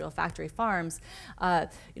industrial factory farms,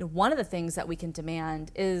 one of the things that we can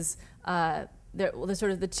demand is there's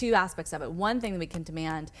sort of the two aspects of it. One thing that we can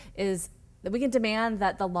demand is that we can demand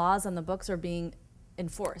that the laws on the books are being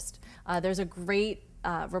enforced. There's a great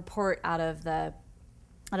report out of the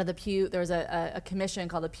Pew. There was a commission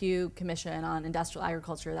called the Pew Commission on Industrial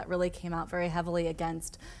Agriculture that really came out very heavily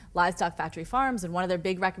against livestock factory farms, and one of their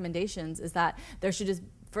big recommendations is that there should just,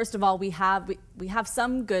 first of all, we have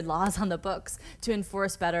some good laws on the books to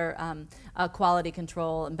enforce better quality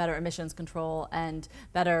control and better emissions control and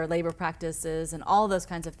better labor practices and all those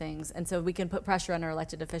kinds of things. And so we can put pressure on our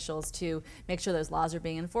elected officials to make sure those laws are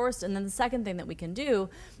being enforced. And then the second thing that we can do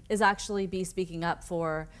is actually be speaking up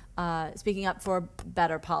for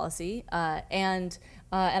better policy. And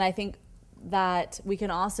I think that we can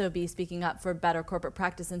also be speaking up for better corporate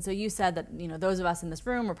practice. And so you said that those of us in this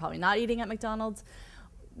room are probably not eating at McDonald's.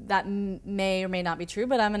 that may or may not be true,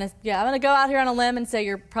 but I'm gonna go out here on a limb and say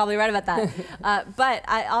you're probably right about that. But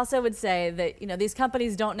I also would say that these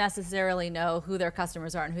companies don't necessarily know who their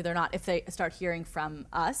customers are and who they're not. If they start hearing from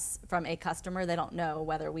us, from a customer, they don't know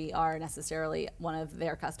whether we are necessarily one of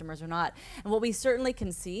their customers or not. And what we certainly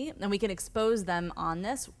can see, and we can expose them on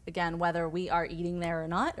this, again, whether we are eating there or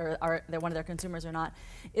not, or are they're one of their consumers or not,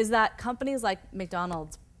 is that companies like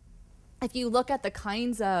McDonald's, if you look at the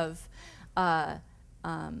kinds of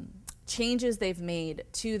changes they've made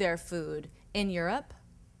to their food in Europe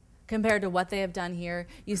compared to what they have done here,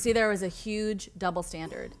 you see there was a huge double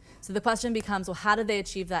standard. So the question becomes, well, how did they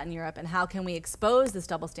achieve that in Europe, and how can we expose this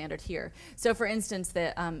double standard here? So for instance,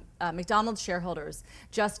 the McDonald's shareholders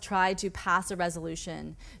just tried to pass a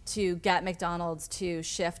resolution to get McDonald's to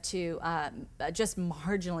shift to just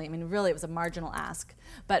marginally, I mean, really it was a marginal ask,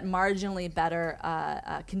 but marginally better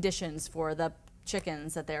conditions for the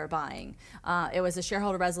chickens that they're buying. It was a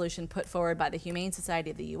shareholder resolution put forward by the Humane Society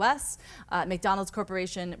of the U.S. McDonald's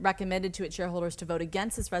Corporation recommended to its shareholders to vote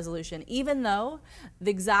against this resolution, even though the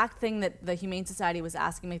exact thing that the Humane Society was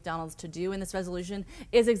asking McDonald's to do in this resolution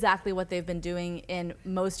is exactly what they've been doing in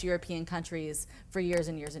most European countries for years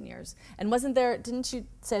and years and years. And didn't you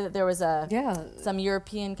say that there was some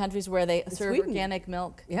European countries where they serve Sweden. Organic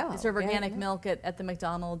milk? Yeah, they serve organic milk. milk at the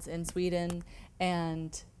McDonald's in Sweden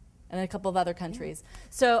and a couple of other countries.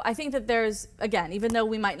 So I think that there's, again, even though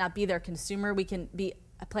we might not be their consumer, we can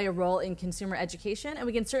play a role in consumer education, and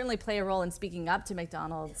we can certainly play a role in speaking up to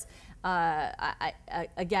McDonald's.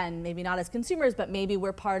 Again, maybe not as consumers, but maybe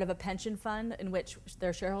we're part of a pension fund in which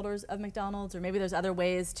they're shareholders of McDonald's, or maybe there's other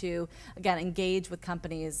ways to, again, engage with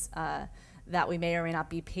companies that we may or may not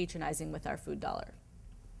be patronizing with our food dollar.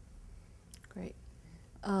 Great.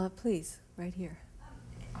 Please, right here.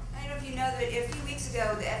 I don't know if you know that a few weeks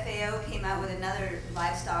ago the FAO came out with another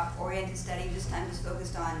livestock-oriented study. This time was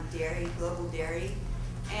focused on dairy, global dairy,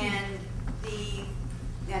 and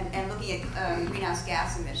looking at greenhouse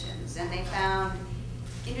gas emissions. And they found,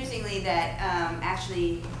 interestingly, that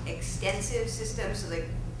actually extensive systems, so the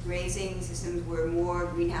grazing systems, were more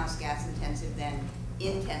greenhouse gas intensive than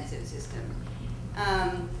intensive systems.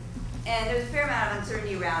 And there's a fair amount of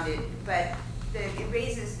uncertainty around it, but it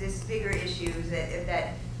raises this bigger issue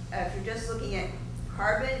that if you're just looking at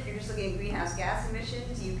carbon, if you're just looking at greenhouse gas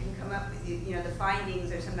emissions, you can come up with, the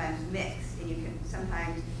findings are sometimes mixed, and you can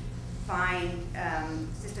sometimes find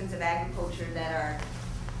systems of agriculture that are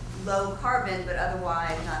low carbon but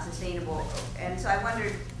otherwise not sustainable. And so I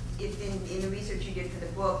wondered if in the research you did for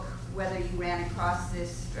the book, whether you ran across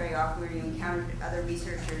this very often, where you encountered other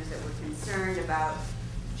researchers that were concerned about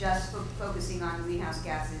just focusing on greenhouse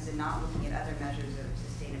gases and not looking at other measures of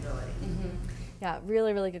sustainability. Mm-hmm. Yeah,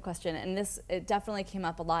 really, really good question. And it definitely came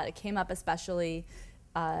up a lot. It came up especially,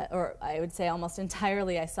 or I would say almost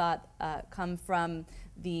entirely, I saw it come from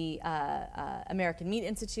the American Meat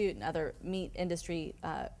Institute and other meat industry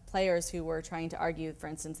players who were trying to argue, for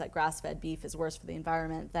instance, that grass-fed beef is worse for the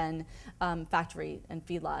environment than factory and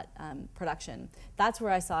feedlot production. That's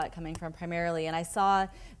where I saw it coming from primarily. And I saw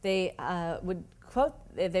they would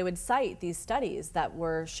cite these studies that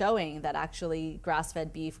were showing that actually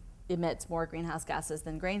grass-fed beef emits more greenhouse gases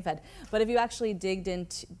than grain-fed. But if you actually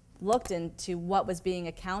looked into what was being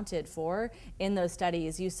accounted for in those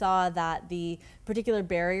studies, you saw that the particular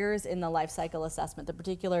barriers in the life cycle assessment, the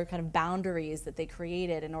particular kind of boundaries that they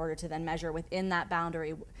created in order to then measure within that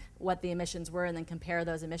boundary what the emissions were and then compare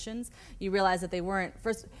those emissions, you realize that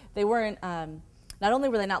not only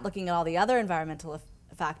were they not looking at all the other environmental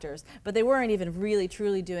factors, but they weren't even really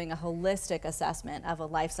truly doing a holistic assessment of a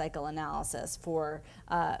life cycle analysis for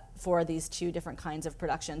these two different kinds of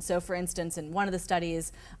production. So for instance, in one of the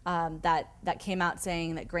studies that came out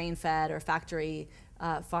saying that grain-fed or factory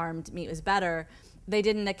farmed meat was better, they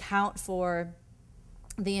didn't account for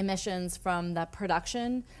the emissions from the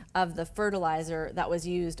production of the fertilizer that was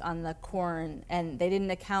used on the corn, and they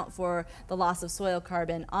didn't account for the loss of soil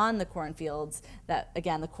carbon on the cornfields, that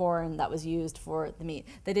again, the corn that was used for the meat.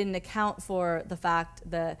 They didn't account for the fact,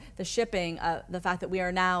 the shipping, the fact that we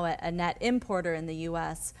are now a net importer in the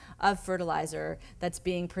US of fertilizer that's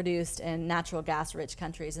being produced in natural gas rich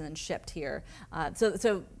countries and then shipped here.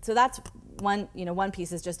 So that's one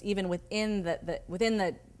piece, is just even within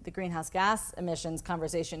the greenhouse gas emissions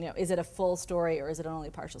conversation, is it a full story or is it an only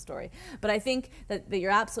partial story? But I think that you're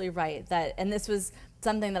absolutely right, and this was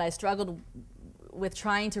something that I struggled with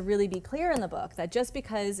trying to really be clear in the book, that just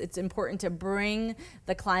because it's important to bring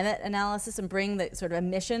the climate analysis and bring the sort of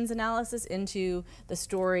emissions analysis into the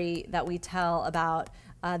story that we tell about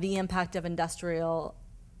the impact of industrial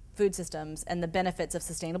food systems and the benefits of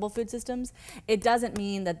sustainable food systems, it doesn't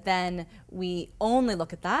mean that then we only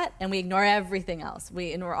look at that and we ignore everything else.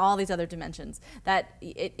 We ignore all these other dimensions. That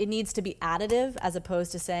it needs to be additive, as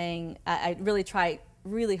opposed to saying, I really try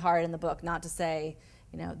really hard in the book not to say,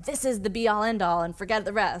 you know, this is the be-all end-all and forget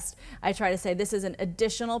the rest. I try to say this is an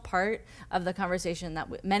additional part of the conversation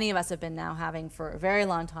that many of us have been now having for a very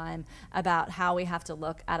long time about how we have to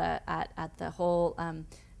look at the whole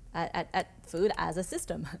at food as a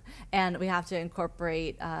system. And we have to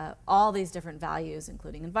incorporate all these different values,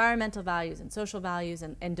 including environmental values and social values,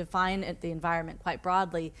 and define the environment quite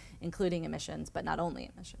broadly, including emissions, but not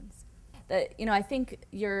only emissions. You know, I think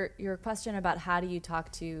your question about how do you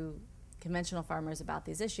talk to conventional farmers about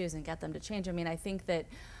these issues and get them to change, I mean, I think that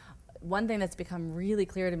one thing that's become really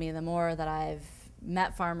clear to me the more that I've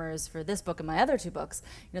met farmers for this book and my other 2 books,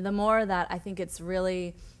 you know, the more that I think it's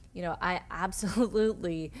really, you know, I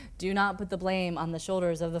absolutely do not put the blame on the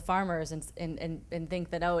shoulders of the farmers and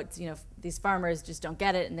think that, oh, it's, you know, these farmers just don't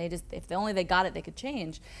get it, and they just, if only they got it, they could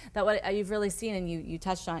change. That what you've really seen, and you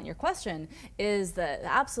touched on in your question, is the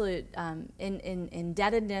absolute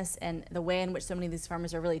indebtedness and the way in which so many of these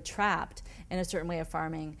farmers are really trapped in a certain way of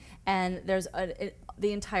farming. And there's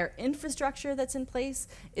the entire infrastructure that's in place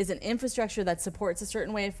is an infrastructure that supports a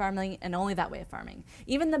certain way of farming and only that way of farming.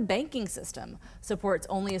 Even the banking system supports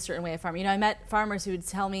only a certain way of farming. You know, I met farmers who would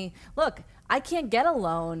tell me, look, I can't get a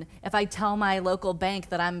loan if I tell my local bank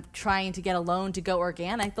that I'm trying to get a loan to go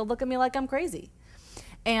organic. They'll look at me like I'm crazy.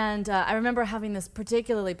 And I remember having this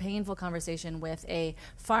particularly painful conversation with a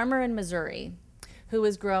farmer in Missouri who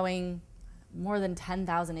was growing more than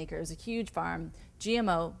 10,000 acres, a huge farm,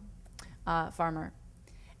 GMO farmer.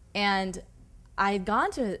 And I had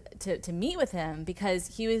gone to meet with him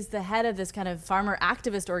because he was the head of this kind of farmer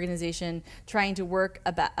activist organization trying to work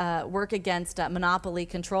against monopoly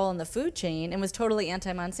control in the food chain, and was totally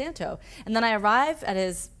anti-Monsanto. And then I arrive at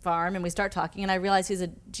his farm and we start talking, and I realize he's a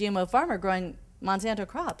GMO farmer growing Monsanto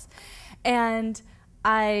crops. And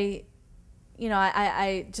I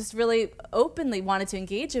just really openly wanted to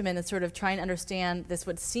engage him in sort of trying to understand this,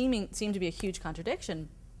 what seemed to be a huge contradiction.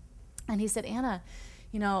 And he said, Anna,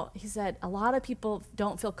 you know, he said, a lot of people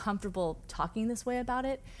don't feel comfortable talking this way about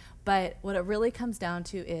it, but what it really comes down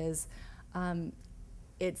to is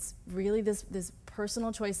it's really this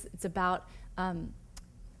personal choice. It's about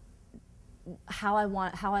how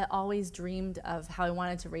I always dreamed of how I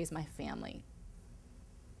wanted to raise my family.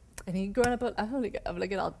 And he'd grown up, I'm gonna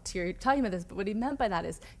get all teary talking about this, but what he meant by that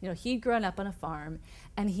is, you know, he'd grown up on a farm,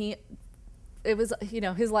 and it was, you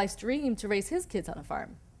know, his life's dream to raise his kids on a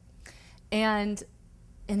farm. And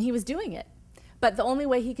he was doing it. But the only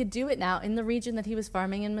way he could do it now in the region that he was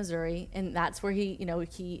farming in Missouri, and that's where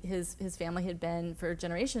his family had been for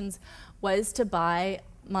generations, was to buy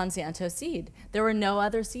Monsanto seed. There were no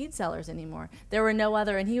other seed sellers anymore. There were no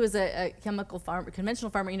other, and he was a chemical farmer, conventional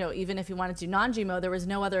farmer, you know, even if he wanted to do non-GMO,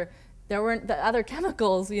 there weren't the other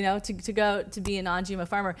chemicals, you know, to go to be a non-GMO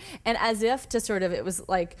farmer. And as if to sort of, it was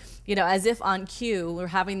like, you know, as if on cue, we're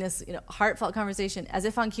having this, you know, heartfelt conversation, as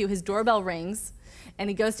if on cue, his doorbell rings, and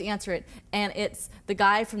he goes to answer it, and it's the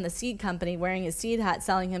guy from the seed company wearing his seed hat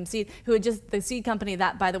selling him seed, the seed company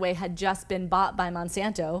that, by the way, had just been bought by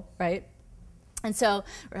Monsanto, right? And so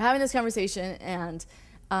we're having this conversation, and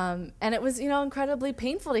it was, you know, incredibly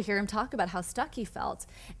painful to hear him talk about how stuck he felt.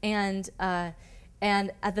 And at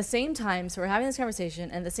the same time, so we're having this conversation,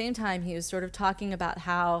 and at the same time he was sort of talking about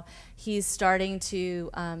how he's starting to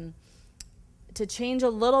change a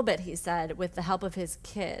little bit, he said, with the help of his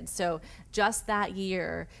kids. So just that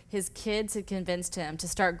year, his kids had convinced him to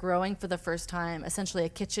start growing for the first time, essentially a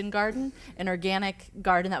kitchen garden, an organic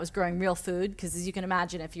garden that was growing real food, because as you can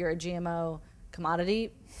imagine, if you're a GMO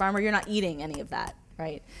commodity farmer, you're not eating any of that,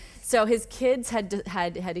 right? So his kids had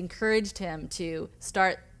encouraged him to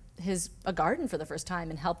start a garden for the first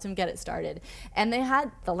time and helped him get it started. And they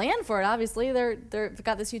had the land for it, obviously. They've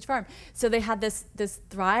got this huge farm. So they had this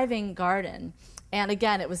thriving garden. And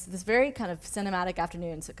again, it was this very kind of cinematic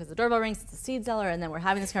afternoon, because the doorbell rings, it's a seed seller, and then we're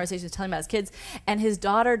having this conversation, he's telling me about his kids, and his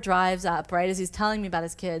daughter drives up, right, as he's telling me about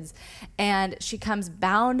his kids, and she comes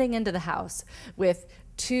bounding into the house with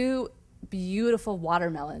 2 beautiful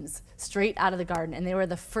watermelons straight out of the garden, and they were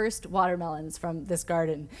the first watermelons from this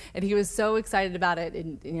garden. And he was so excited about it,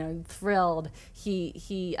 and, you know, thrilled.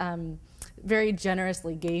 He very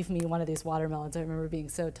generously gave me one of these watermelons. I remember being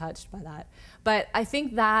so touched by that. But I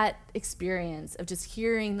think that experience of just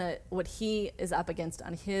hearing what he is up against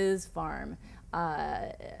on his farm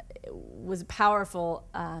was a powerful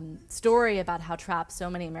story about how trapped so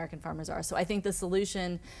many American farmers are. So I think the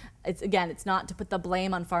solution, it's not to put the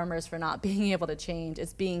blame on farmers for not being able to change.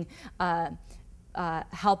 It's being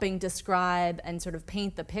helping describe and sort of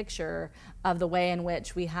paint the picture of the way in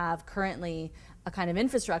which we have currently a kind of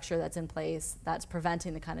infrastructure that's in place that's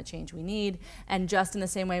preventing the kind of change we need. And just in the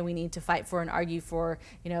same way we need to fight for and argue for,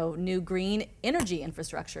 new green energy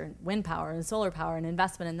infrastructure, wind power and solar power and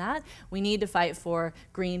investment in that, we need to fight for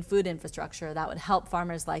green food infrastructure that would help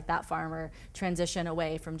farmers like that farmer transition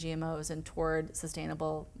away from GMOs and toward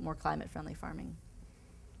sustainable, more climate-friendly farming.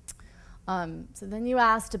 So then you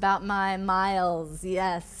asked about my miles.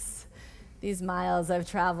 Yes, these miles I've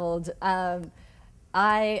traveled.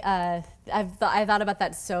 I thought about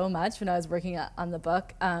that so much when I was working on the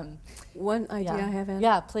book. One idea I have, Anna.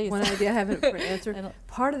 Yeah, please. One idea I have for an answer.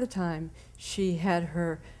 Part of the time, she had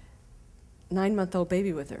her 9-month-old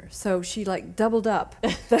baby with her, so she like doubled up. A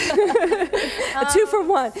 2 for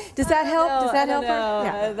 1. Does that help? Does that help her?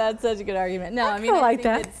 Yeah, that's such a good argument. No, I mean, I think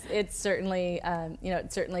that. It's certainly,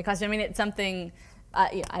 it's certainly a question. I mean, it's something.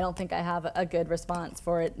 I don't think I have a good response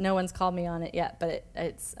for it. No one's called me on it yet, but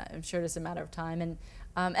it's I'm sure just a matter of time. And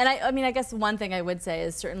I mean, I guess one thing I would say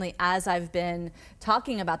is certainly as I've been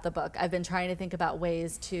talking about the book, I've been trying to think about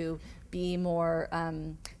ways to be more,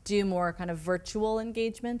 do more kind of virtual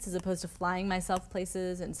engagements as opposed to flying myself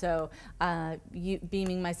places. And so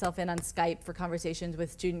beaming myself in on Skype for conversations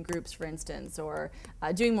with student groups, for instance, or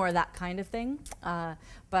doing more of that kind of thing.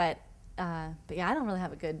 But yeah, I don't really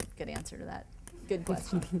have a good answer to that. Good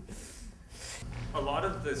question. A lot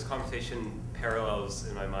of this conversation parallels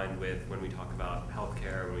in my mind with when we talk about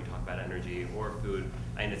healthcare, when we talk about energy or food,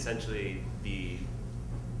 and essentially the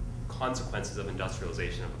consequences of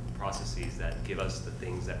industrialization of processes that give us the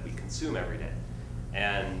things that we consume every day.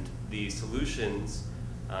 And the solutions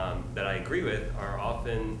that I agree with are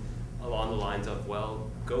often along the lines of, well,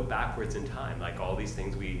 go backwards in time. Like all these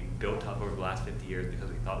things we built up over the last 50 years because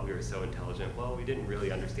we thought we were so intelligent. Well, we didn't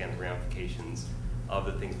really understand the ramifications of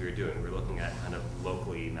the things we were doing. We were looking at kind of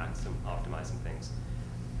locally optimizing things.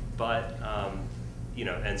 But,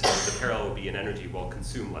 and so the parallel would be in energy, we'll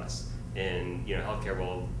consume less. In healthcare,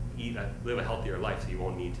 we'll live a healthier life, so you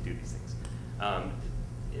won't need to do these things.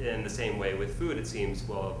 In the same way with food, it seems,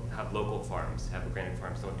 well, have local farms, have organic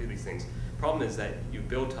farms, don't do these things. Problem is that you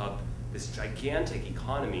built up this gigantic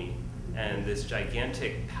economy and this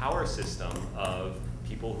gigantic power system of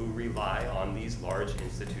people who rely on these large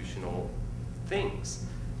institutional things.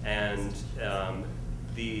 And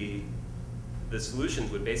the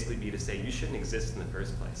solutions would basically be to say you shouldn't exist in the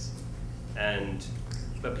first place.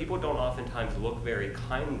 But people don't oftentimes look very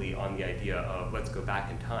kindly on the idea of let's go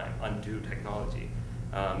back in time, undo technology.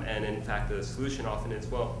 And in fact, the solution often is,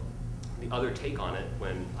 well, the other take on it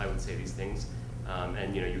when I would say these things,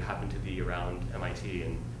 and you happen to be around MIT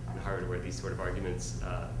and Harvard where these sort of arguments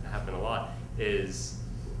happen a lot, is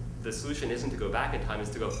the solution isn't to go back in time,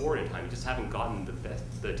 it's to go forward in time. You just haven't gotten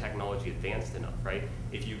the technology advanced enough, right?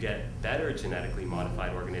 If you get better genetically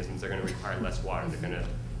modified organisms, they're going to require less water. They're going to,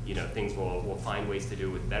 things we'll find ways to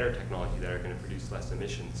do with better technology that are going to produce less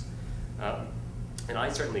emissions. And I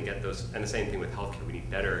certainly get those, and the same thing with healthcare. We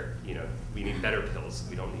need better, we need better pills.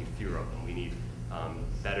 We don't need fewer of them. We need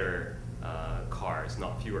better cars,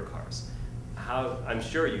 not fewer cars. I'm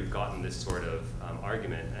sure you've gotten this sort of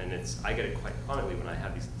argument, and I get it quite prominently when I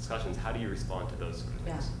have these discussions. How do you respond to those sort of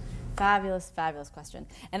things? Yeah. Fabulous, fabulous question.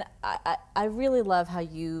 And I really love how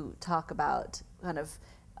you talk about kind of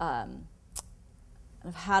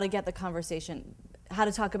how to get the conversation, how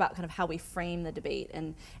to talk about kind of how we frame the debate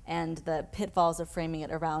and the pitfalls of framing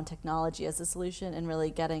it around technology as a solution and really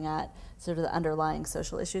getting at sort of the underlying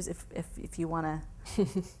social issues. If you want to,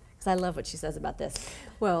 because I love what she says about this.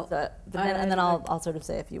 Well, and then I'll sort of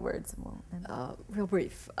say a few words. Real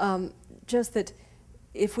brief. Just that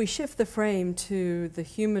if we shift the frame to the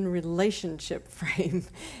human relationship frame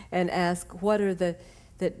and ask what are that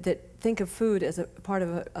think of food as a part of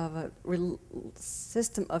a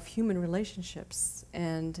system of human relationships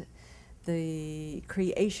and the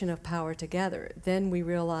creation of power together, then we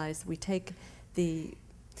realize we take the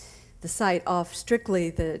sight off strictly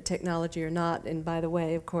the technology or not. And by the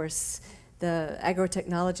way, of course, the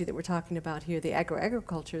agrotechnology that we're talking about here, the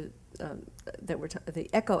agriculture the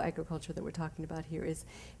eco-agriculture that we're talking about here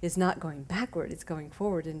is not going backward, it's going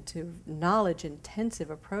forward into knowledge-intensive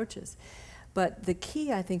approaches. But the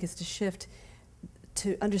key, I think, is to shift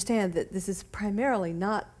to understand that this is primarily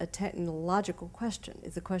not a technological question.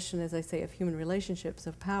 It's a question, as I say, of human relationships,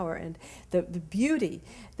 of power. And the beauty,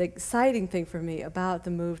 the exciting thing for me about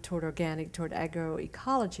the move toward organic, toward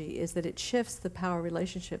agroecology, is that it shifts the power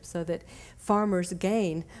relationship so that farmers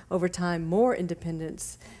gain, over time, more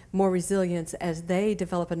independence, more resilience as they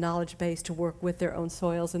develop a knowledge base to work with their own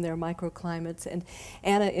soils and their microclimates. And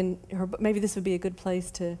Anna, in her, maybe this would be a good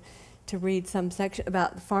place to to read some section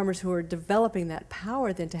about the farmers who are developing that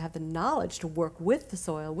power then to have the knowledge to work with the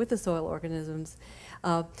soil organisms,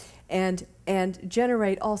 and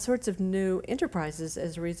generate all sorts of new enterprises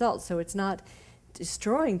as a result. So it's not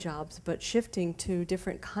destroying jobs, but shifting to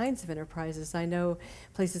different kinds of enterprises. I know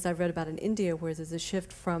places I've read about in India where there's a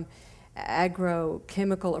shift from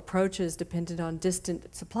agrochemical approaches dependent on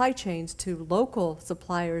distant supply chains to local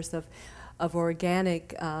suppliers of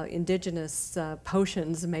organic, indigenous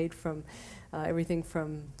potions made from everything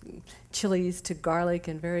from chilies to garlic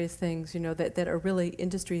and various things, you know, that are really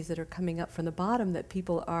industries that are coming up from the bottom, that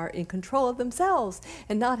people are in control of themselves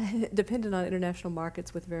and not dependent on international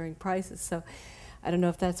markets with varying prices. So I don't know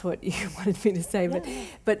if that's what you wanted me to say, but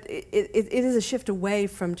it is a shift away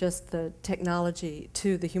from just the technology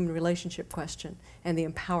to the human relationship question and the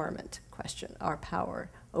empowerment question, our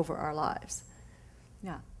power over our lives.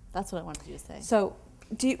 Yeah, that's what I wanted you to say. So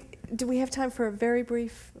do we have time for a very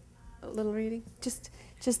brief little reading? Just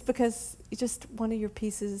because just one of your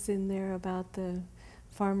pieces in there about the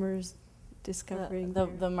farmers discovering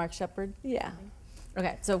the Mark Shepard? Yeah.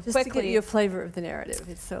 Okay, so Just quickly, to give you a flavor of the narrative.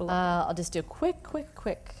 It's so long. I'll just do a quick.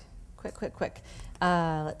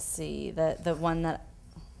 Let's see, the one that,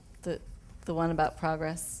 the one about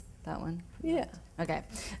progress, that one? Yeah. Okay,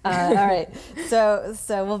 all right, so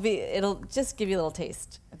it'll just give you a little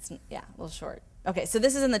taste. It's, yeah, a little short. Okay, so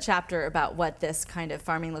this is in the chapter about what this kind of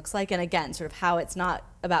farming looks like, and again, sort of how it's not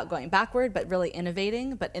about going backward, but really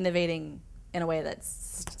innovating in a way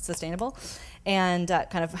that's sustainable, and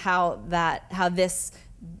kind of how this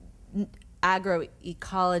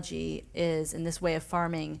agroecology is, in this way of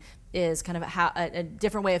farming, is kind of a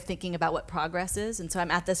different way of thinking about what progress is. And so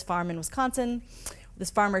I'm at this farm in Wisconsin. This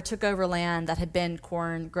farmer took over land that had been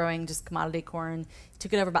corn, growing just commodity corn. He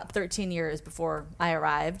took it over about 13 years before I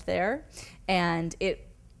arrived there. And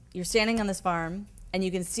you're standing on this farm, and you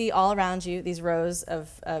can see all around you these rows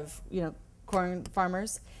of corn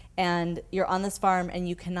farmers. And you're on this farm, and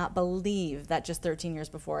you cannot believe that just 13 years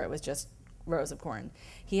before it was just rows of corn.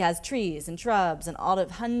 He has trees and shrubs and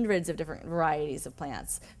hundreds of different varieties of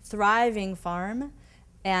plants. Thriving farm,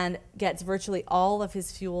 and gets virtually all of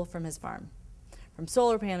his fuel from his farm. From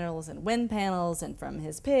solar panels and wind panels and from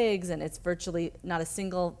his pigs, and it's virtually not a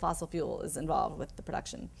single fossil fuel is involved with the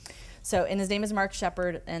production. So, and his name is Mark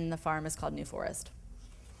Shepard, and the farm is called New Forest.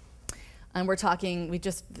 And we're talking, we've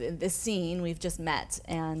just met,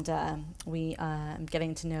 and I'm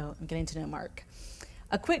getting to know Mark.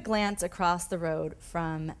 A quick glance across the road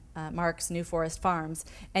from Mark's New Forest Farms,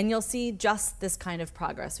 and you'll see just this kind of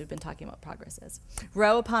progress. We've been talking about progress is.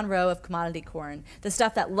 Row upon row of commodity corn, the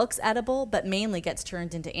stuff that looks edible but mainly gets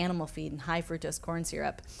turned into animal feed and high fructose corn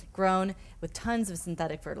syrup, grown with tons of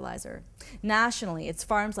synthetic fertilizer. Nationally, it's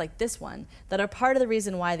farms like this one that are part of the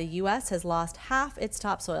reason why the U.S. has lost half its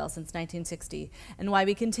topsoil since 1960, and why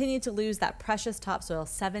we continue to lose that precious topsoil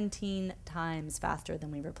 17 times faster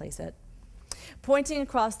than we replace it. Pointing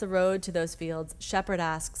across the road to those fields, Shepard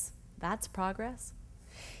asks, "That's progress?"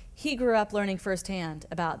 He grew up learning firsthand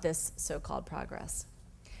about this so-called progress.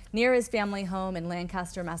 Near his family home in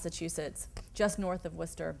Lancaster, Massachusetts, just north of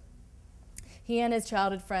Worcester, he and his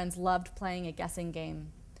childhood friends loved playing a guessing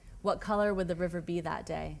game. What color would the river be that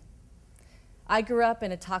day? I grew up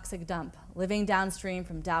in a toxic dump, living downstream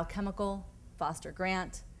from Dow Chemical, Foster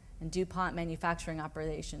Grant, and DuPont manufacturing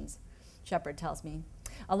operations, Shepard tells me.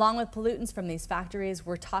 Along with pollutants from these factories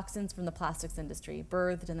were toxins from the plastics industry,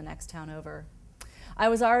 birthed in the next town over. I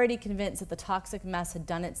was already convinced that the toxic mess had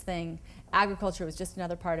done its thing. Agriculture was just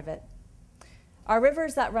another part of it. Our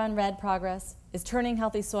rivers that run red, progress, is turning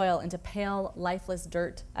healthy soil into pale, lifeless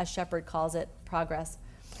dirt, as Shepard calls it, progress,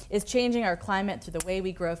 is changing our climate through the way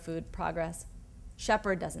we grow food, progress.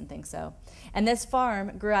 Shepard doesn't think so. And this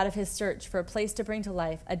farm grew out of his search for a place to bring to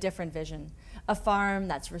life a different vision, a farm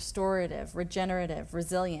that's restorative, regenerative,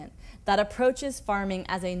 resilient, that approaches farming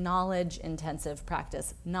as a knowledge-intensive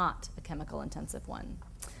practice, not a chemical-intensive one.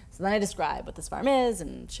 So then I describe what this farm is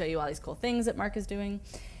and show you all these cool things that Mark is doing.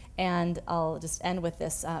 And I'll just end with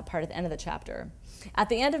this part at the end of the chapter. At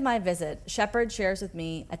the end of my visit, Shepard shares with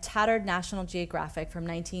me a tattered National Geographic from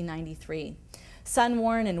 1993.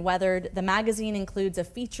 Sun-worn and weathered, the magazine includes a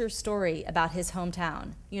feature story about his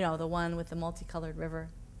hometown, you know, the one with the multicolored river.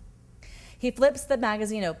 He flips the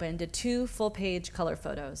magazine open to 2 full-page color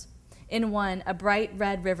photos. In one, a bright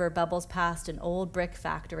red river bubbles past an old brick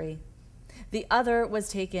factory. The other was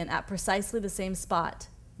taken at precisely the same spot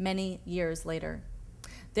many years later.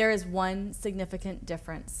 There is one significant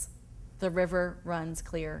difference. The river runs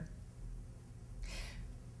clear.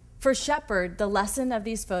 For Shepard, the lesson of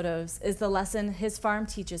these photos is the lesson his farm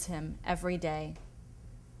teaches him every day.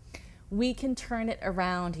 We can turn it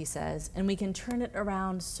around, he says, and we can turn it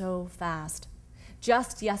around so fast.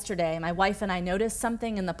 Just yesterday, my wife and I noticed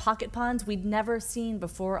something in the pocket ponds we'd never seen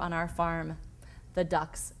before on our farm. The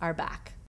ducks are back.